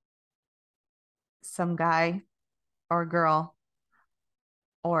 some guy or girl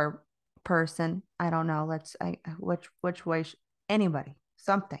or person, I don't know, which way, anybody,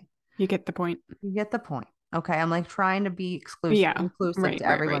 something. You get the point. You get the point. Okay. I'm like trying to be Yeah. inclusive Right, to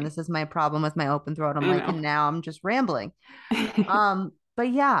right, everyone. right. This is my problem with my open throat. I'm I like, know. and now I'm just rambling.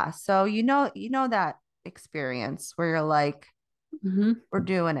 But yeah, so you know that experience where you're like, Hmm. we're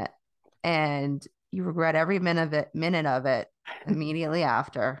doing it. And you regret every minute of it immediately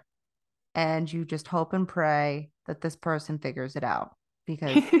after. And you just hope and pray that this person figures it out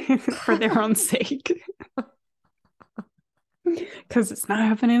because For their own sake. Because it's not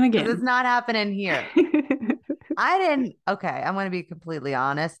happening it's again. not happening here. I didn't, okay, I'm going to be completely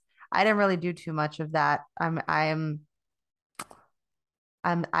honest. I didn't really do too much of that. I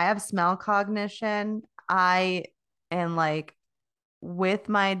have smell cognition. I am like with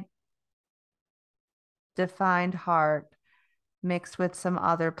my defined heart mixed with some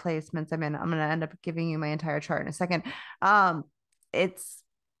other placements I'm in. I'm going to end up giving you my entire chart in a second. Um, it's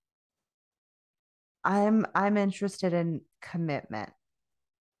I'm interested in commitment.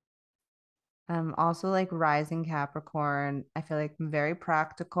 I'm also like rising Capricorn. I feel like I'm very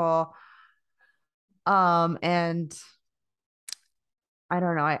practical. And I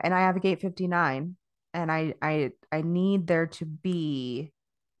don't know. And I have a gate 59 and I need there to be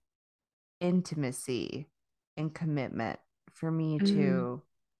intimacy and commitment for me Mm. to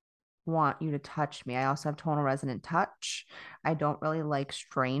want you to touch me. I also have tonal resonant touch. I don't really like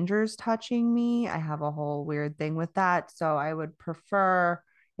strangers touching me. I have a whole weird thing with that. So I would prefer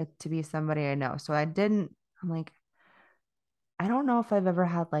it to be somebody I know. I'm like, I don't know if I've ever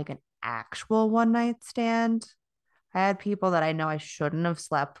had like an actual one night stand. I had people that I know I shouldn't have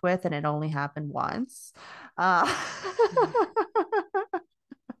slept with, and it only happened once. Uh,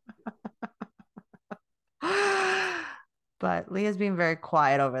 but Leah's being very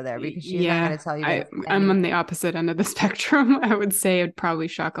quiet over there because she's not Yeah, going to tell you guys I'm on the anything. opposite end of the spectrum. I would say it'd probably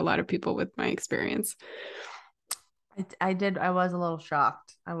shock a lot of people with my experience. I did. I was a little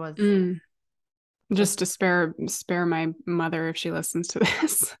shocked. I was Mm. just Just to spare my mother if she listens to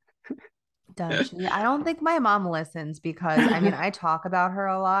this. done. I don't think my mom listens because I mean, I talk about her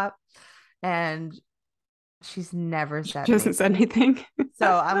a lot and she's never She said hasn't said anything. anything. So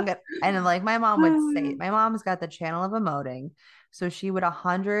I'm gonna, and like my mom would say, my mom's got the channel of emoting. So she would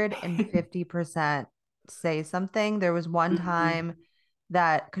 150% say something. There was one Mhm. time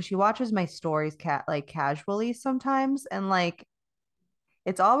that because she watches my stories like casually sometimes, and like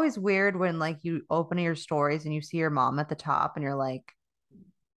it's always weird when like you open your stories and you see your mom at the top and you're like,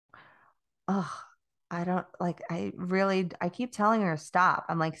 oh, I don't like, I keep telling her, stop.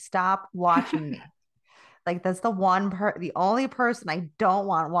 I'm like, stop watching me. Like that's the only person I don't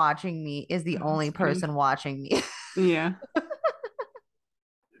want watching me is the Oh, only that's funny. person watching me. Yeah.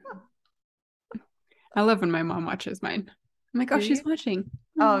 I love when my mom watches mine. I'm like, oh, Do she's you? watching.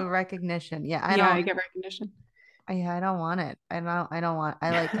 Oh. Oh, recognition. Yeah, Yeah, I get recognition. I don't want it. I don't want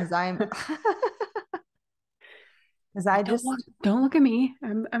I like because I'm because I Like, just don't look at me.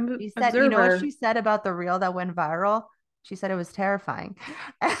 I'm an she said, you know what observer. she said about the reel that went viral? She said it was terrifying.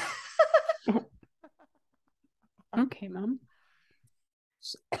 Okay, mom.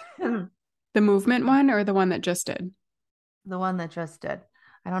 The movement one or the one that just did? The one that just did.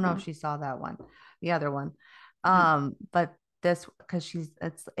 I don't know if Oh. she saw that one, the other one. Mhm. But this because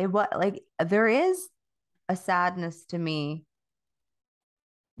it was like there is a sadness to me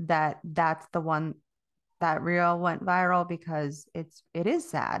that that's the one that reel went viral because it is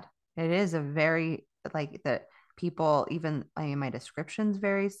sad. It is a very like that people even I mean my description's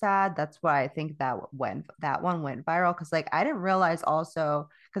very sad. That's why I think that one went viral because like I didn't realize also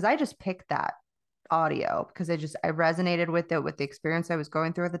because I just picked that audio because I resonated with it with the experience I was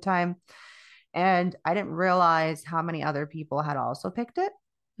going through at the time. And I didn't realize how many other people had also picked it.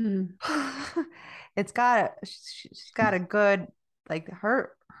 Mm. She's got a good like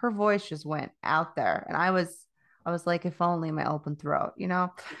her voice just went out there and I was like if only my open throat, you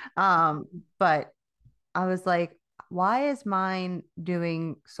know. But I was like why is mine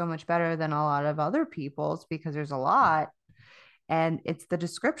doing so much better than a lot of other people's because there's a lot and it's the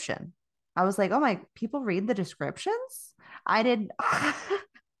description. I was like, "Oh my, people read the descriptions?" I didn't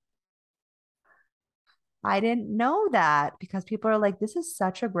I didn't know that because people are like, this is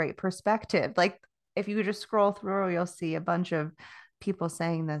such a great perspective. Like, if you just scroll through, you'll see a bunch of people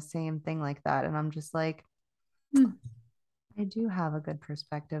saying the same thing like that. And I'm just like, Mm. I do have a good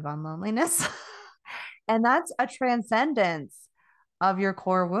perspective on loneliness. And that's a transcendence of your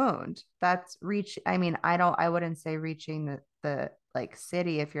core wound. I mean, I wouldn't say reaching the like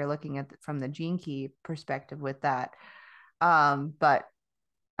city if you're looking at from the gene key perspective with that. But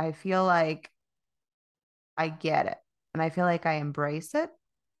I feel like I get it. And I feel like I embrace it.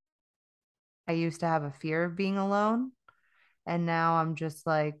 I used to have a fear of being alone. And now I'm just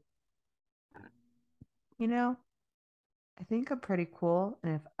like, you know, I think I'm pretty cool.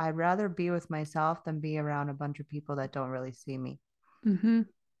 And if I'd rather be with myself than be around a bunch of people that don't really see me. Mm-hmm.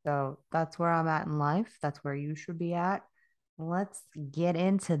 So that's where I'm at in life. That's where you should be at. Let's get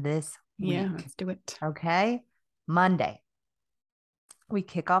into this Yeah, week. let's do it. Okay. Monday, we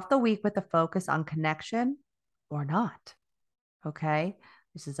kick off the week with a focus on connection or not. Okay.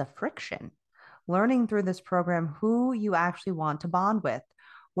 This is a friction. Learning through this program who you actually want to bond with.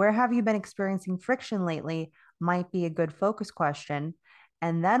 Where have you been experiencing friction lately? Might be a good focus question.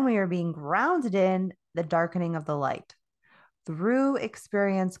 And then we are being grounded in the darkening of the light. Through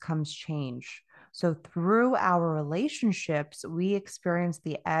experience comes change. So, through our relationships, we experience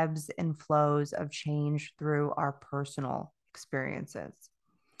the ebbs and flows of change through our personal experiences.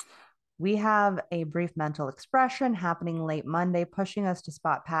 We have a brief mental expression happening late Monday, pushing us to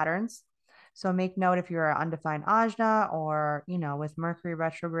spot patterns. So make note if you're undefined ajna or, with Mercury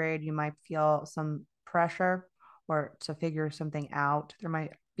retrograde, you might feel some pressure or to figure something out. There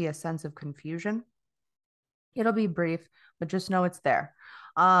might be a sense of confusion. It'll be brief, but just know it's there.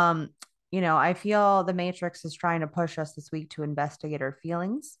 I feel the matrix is trying to push us this week to investigate our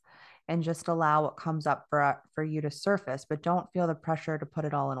feelings and just allow what comes up for you to surface, but don't feel the pressure to put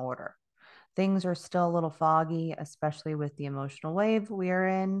it all in order. Things are still a little foggy, especially with the emotional wave we are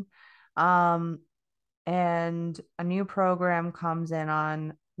in. Um, and a new program comes in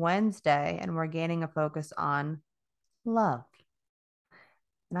on Wednesday, and we're gaining a focus on love.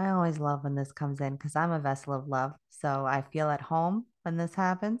 And I always love when this comes in because I'm a vessel of love. So I feel at home when this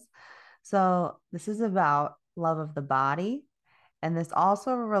happens. So this is about love of the body. And this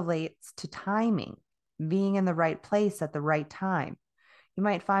also relates to timing, being in the right place at the right time. You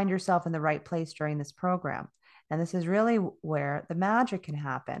might find yourself in the right place during this program. And this is really where the magic can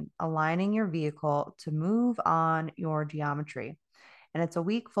happen, aligning your vehicle to move on your geometry. And it's a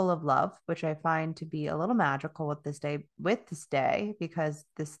week full of love, which I find to be a little magical with this day, because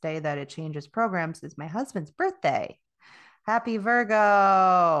this day that it changes programs is my husband's birthday. Happy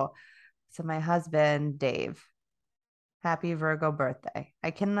Virgo. So my husband, Dave, happy Virgo birthday.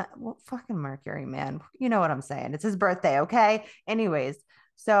 I cannot, well, fucking Mercury, man. You know what I'm saying. It's his birthday, okay? Anyways,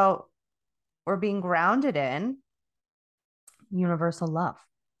 so we're being grounded in universal love.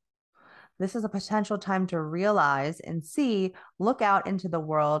 This is a potential time to realize and look out into the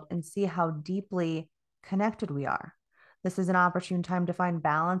world and see how deeply connected we are. This is an opportune time to find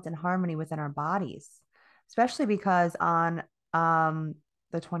balance and harmony within our bodies, especially because on the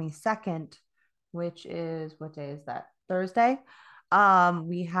 22nd, which is, what day is that? Thursday.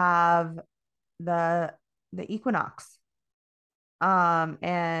 We have the equinox.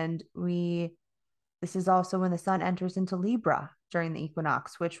 And this is also when the sun enters into Libra during the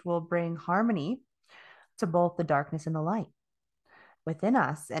equinox, which will bring harmony to both the darkness and the light within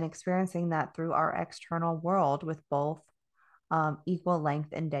us, and experiencing that through our external world with both equal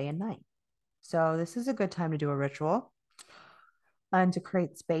length in day and night. So, this is a good time to do a ritual and to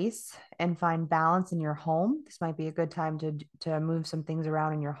create space and find balance in your home. This might be a good time to move some things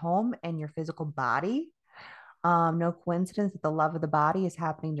around in your home and your physical body. No coincidence that the love of the body is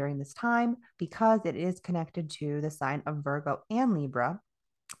happening during this time because it is connected to the sign of Virgo and Libra.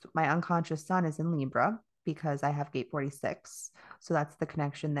 So my unconscious sun is in Libra because I have gate 46. So that's the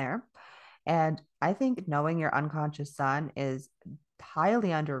connection there. And I think knowing your unconscious sun is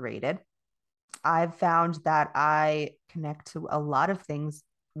highly underrated. I've found that I connect to a lot of things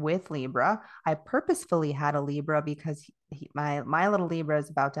with Libra. I purposefully had a Libra because my little Libra is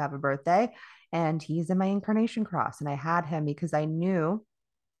about to have a birthday, and he's in my incarnation cross. And I had him because I knew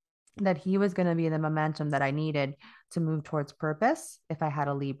that he was going to be the momentum that I needed to move towards purpose if I had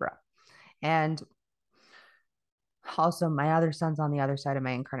a Libra. And also my other son's on the other side of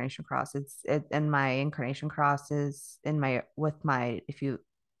my incarnation cross. And my incarnation cross is in my with my if you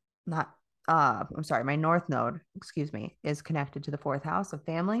not I'm sorry, my north node, excuse me, is connected to the fourth house of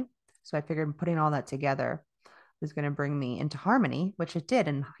family. So I figured putting all that together was going to bring me into harmony, which it did.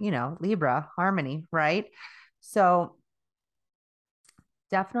 And, Libra, harmony, right? So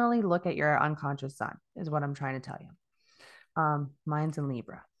definitely look at your unconscious sun, is what I'm trying to tell you. Mine's in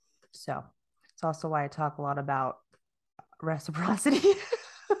Libra. So it's also why I talk a lot about reciprocity.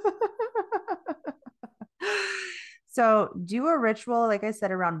 So do a ritual, like I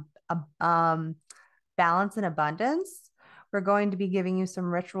said, around balance and abundance. We're going to be giving you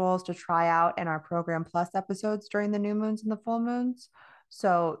some rituals to try out in our Program Plus episodes during the new moons and the full moons.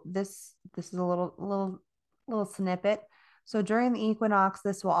 So this is a little snippet. So during the equinox,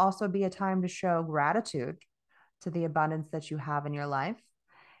 this will also be a time to show gratitude to the abundance that you have in your life.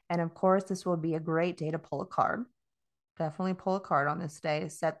 And of course, this will be a great day to pull a card. Definitely pull a card on this day.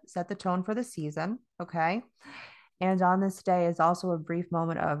 Set the tone for the season. Okay. And on this day is also a brief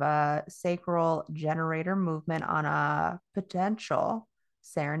moment of a sacral generator movement on a potential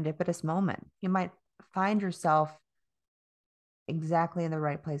serendipitous moment. You might find yourself exactly in the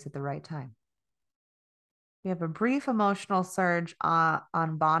right place at the right time. We have a brief emotional surge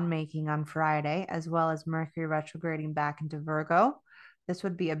on bond making on Friday, as well as Mercury retrograding back into Virgo. This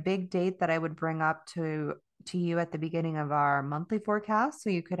would be a big date that I would bring up to you at the beginning of our monthly forecast, so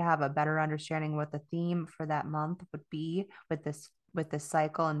you could have a better understanding what the theme for that month would be with this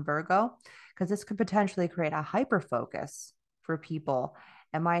cycle in Virgo, because this could potentially create a hyper focus for people.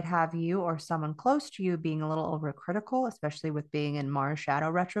 It might have you or someone close to you being a little overcritical, especially with being in Mars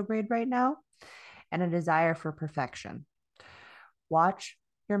shadow retrograde right now, and a desire for perfection. Watch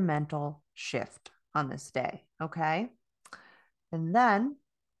your mental shift on this day, okay? And then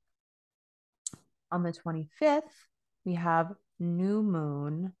on the 25th, we have new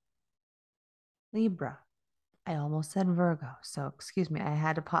moon Libra. I almost said Virgo, so excuse me. I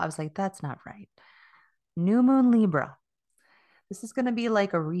had to pause. I was like, that's not right. New moon Libra. This is going to be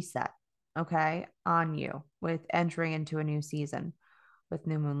like a reset, okay, on you with entering into a new season with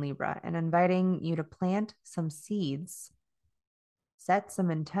new moon Libra and inviting you to plant some seeds, set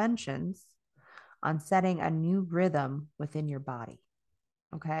some intentions on setting a new rhythm within your body.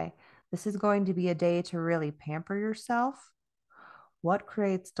 Okay. This is going to be a day to really pamper yourself. What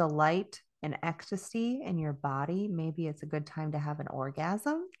creates delight and ecstasy in your body? Maybe it's a good time to have an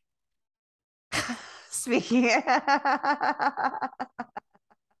orgasm. Speaking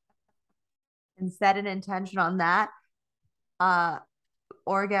and set an intention on that.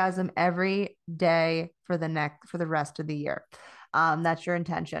 Orgasm every day for the rest of the year. That's your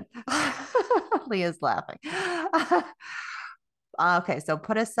intention. Leah's laughing. Okay, so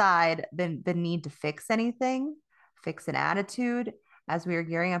put aside the need to fix anything, fix an attitude. As we are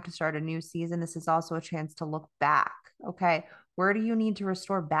gearing up to start a new season, this is also a chance to look back. Okay, where do you need to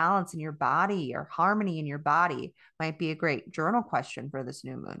restore balance in your body or harmony in your body? Might be a great journal question for this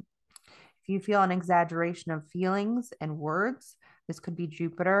new moon. If you feel an exaggeration of feelings and words, this could be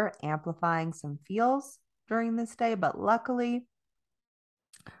Jupiter amplifying some feels during this day, but luckily,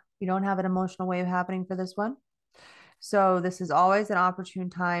 you don't have an emotional wave happening for this one. So this is always an opportune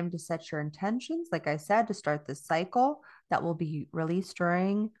time to set your intentions, like I said, to start this cycle that will be released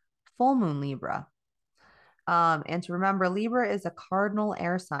during full moon Libra. And to remember, Libra is a cardinal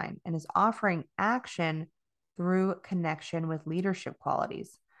air sign and is offering action through connection with leadership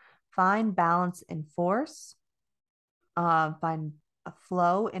qualities. Find balance in force, find a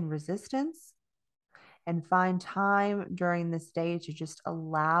flow in resistance, and find time during this day to just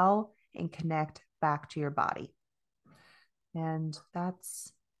allow and connect back to your body. And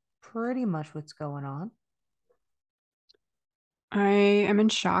that's pretty much what's going on. I am in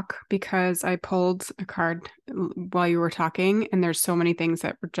shock because I pulled a card while you were talking, and there's so many things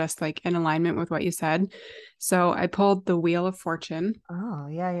that were just like in alignment with what you said. So I pulled the Wheel of Fortune. Oh,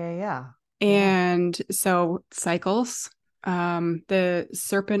 yeah. And so cycles. The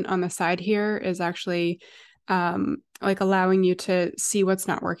serpent on the side here is actually like allowing you to see what's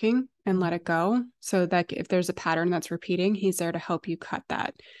not working and let it go, so that if there's a pattern that's repeating, he's there to help you cut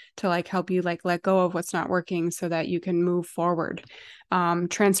that, to like help you like let go of what's not working so that you can move forward.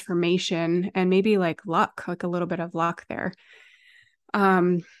 Transformation and maybe like luck, like a little bit of luck there.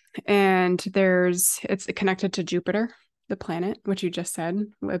 And it's connected to Jupiter, the planet, which you just said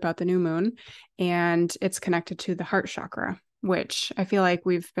about the new moon, and it's connected to the heart chakra, which I feel like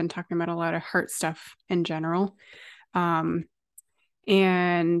we've been talking about a lot of heart stuff in general.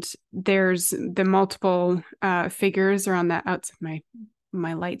 And there's the multiple figures around the outside.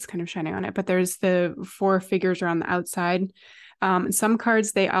 My light's kind of shining on it, but there's the 4 figures around the outside. Some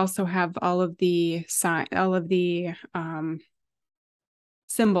cards, they also have all of the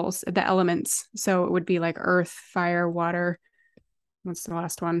symbols, the elements. So it would be like earth, fire, water. What's the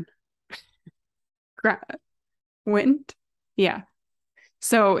last one? Wind. Yeah.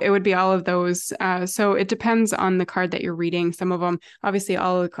 So it would be all of those. So it depends on the card that you're reading. Some of them, obviously,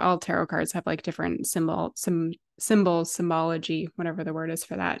 all tarot cards have like different symbols, symbology, whatever the word is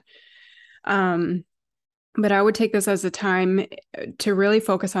for that. But I would take this as a time to really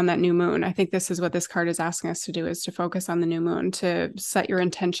focus on that new moon. I think this is what this card is asking us to do, is to focus on the new moon, to set your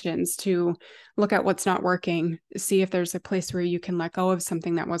intentions, to look at what's not working, see if there's a place where you can let go of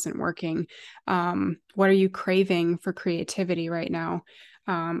something that wasn't working. What are you craving for creativity right now?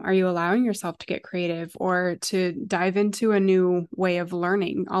 Are you allowing yourself to get creative or to dive into a new way of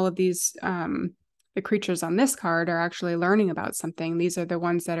learning? All of these the creatures on this card are actually learning about something. These are the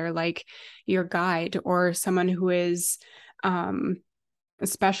ones that are like your guide or someone who is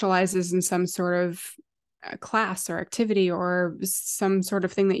specializes in some sort of class or activity or some sort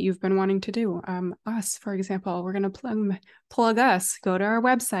of thing that you've been wanting to do. Us, for example, we're going to plug us, go to our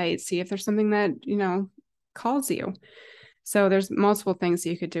website, see if there's something that, calls you. So there's multiple things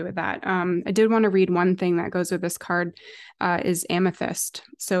you could do with that. I did want to read one thing that goes with this card is amethyst.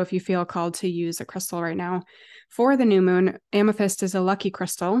 So if you feel called to use a crystal right now for the new moon, amethyst is a lucky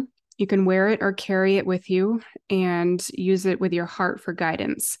crystal. You can wear it or carry it with you and use it with your heart for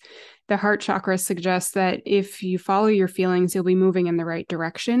guidance. The heart chakra suggests that if you follow your feelings, you'll be moving in the right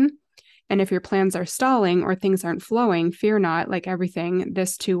direction. And if your plans are stalling or things aren't flowing, fear not, like everything,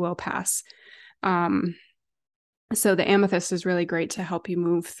 this too will pass. So the amethyst is really great to help you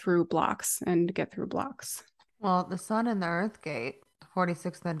move through blocks and get through blocks. Well, the sun and the earth gate,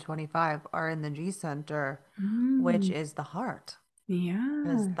 46th and 25, are in the G center, which is the heart.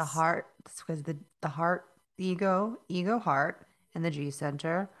 Because the Yes. heart, because the heart, ego heart, and the G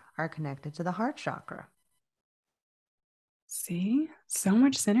center are connected to the heart chakra. See, so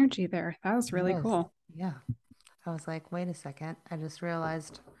much synergy there. That was really Yes. cool. Yeah. I was like, wait a second. I just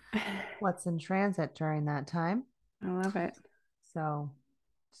realized what's in transit during that time. I love it. So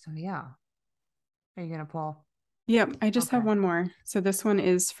yeah. Are you gonna pull? Yep, I just have Okay. one more. So this one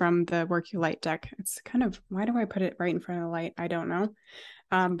is from the Work Your Light deck. It's kind of, why do I put it right in front of the light? I don't know.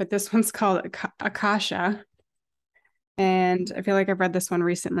 But this one's called Akasha. And I feel like I've read this one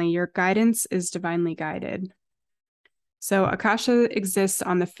recently. Your guidance is divinely guided. So Akasha exists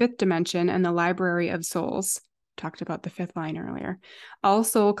on the fifth dimension and the library of souls. Talked about the fifth line earlier. All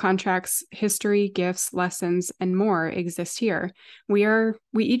soul contracts, history, gifts, lessons, and more exist here. We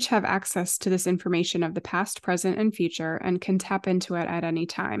each have access to this information of the past, present, and future and can tap into it at any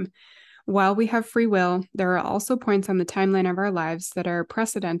time. While we have free will, there are also points on the timeline of our lives that are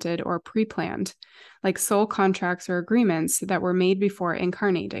precedented or pre-planned, like soul contracts or agreements that were made before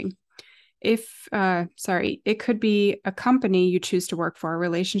incarnating. It could be a company you choose to work for, a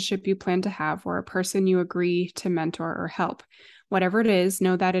relationship you plan to have, or a person you agree to mentor or help. Whatever it is,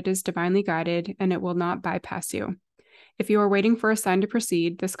 know that it is divinely guided and it will not bypass you. If you are waiting for a sign to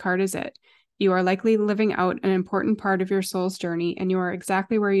proceed, this card is it. You are likely living out an important part of your soul's journey and you are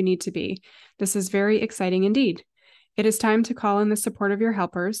exactly where you need to be. This is very exciting indeed. It is time to call in the support of your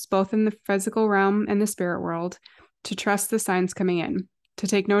helpers, both in the physical realm and the spirit world, to trust the signs coming in, to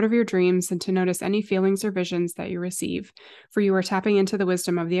take note of your dreams and to notice any feelings or visions that you receive, for you are tapping into the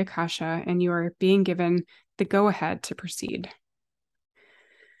wisdom of the Akasha and you are being given the go-ahead to proceed.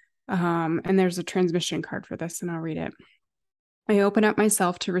 And there's a transmission card for this, and I'll read it. I open up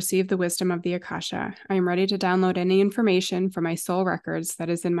myself to receive the wisdom of the Akasha. I am ready to download any information from my soul records that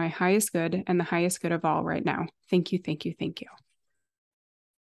is in my highest good and the highest good of all right now. Thank you, thank you, thank you.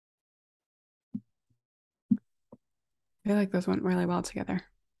 I feel like those went really well together.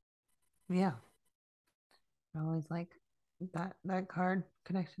 Yeah. I always like that card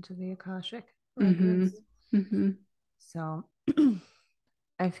connected to the Akashic records. So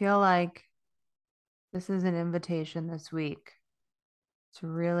I feel like this is an invitation this week to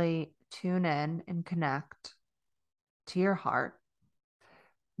really tune in and connect to your heart.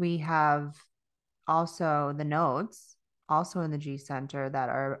 We have also the nodes, also in the G center, that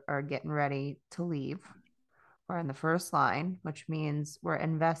are getting ready to leave. We're in the first line, which means we're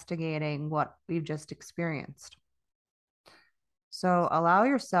investigating what we've just experienced. So allow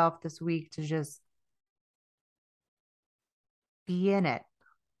yourself this week to just be in it.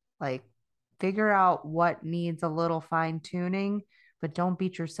 Like, figure out what needs a little fine tuning, but don't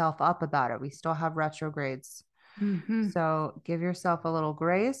beat yourself up about it. We still have retrogrades. So give yourself a little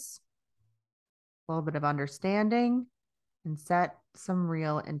grace, a little bit of understanding, and set some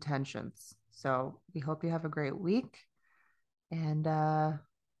real intentions. So we hope you have a great week, and we'll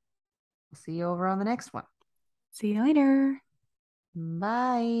see you over on the next one. See you later.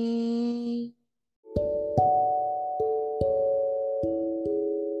 Bye.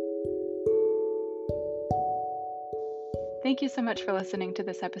 Thank you so much for listening to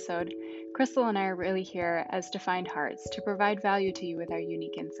this episode. Crystal and I are really here as defined hearts to provide value to you with our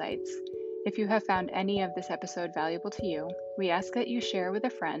unique insights. If you have found any of this episode valuable to you, we ask that you share with a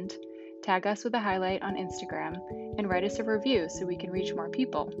friend, tag us with a highlight on Instagram, and write us a review so we can reach more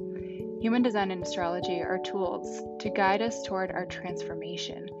people. Human design and astrology are tools to guide us toward our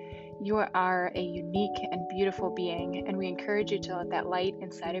transformation. You are a unique and beautiful being, and we encourage you to let that light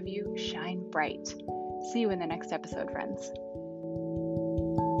inside of you shine bright. See you in the next episode, friends.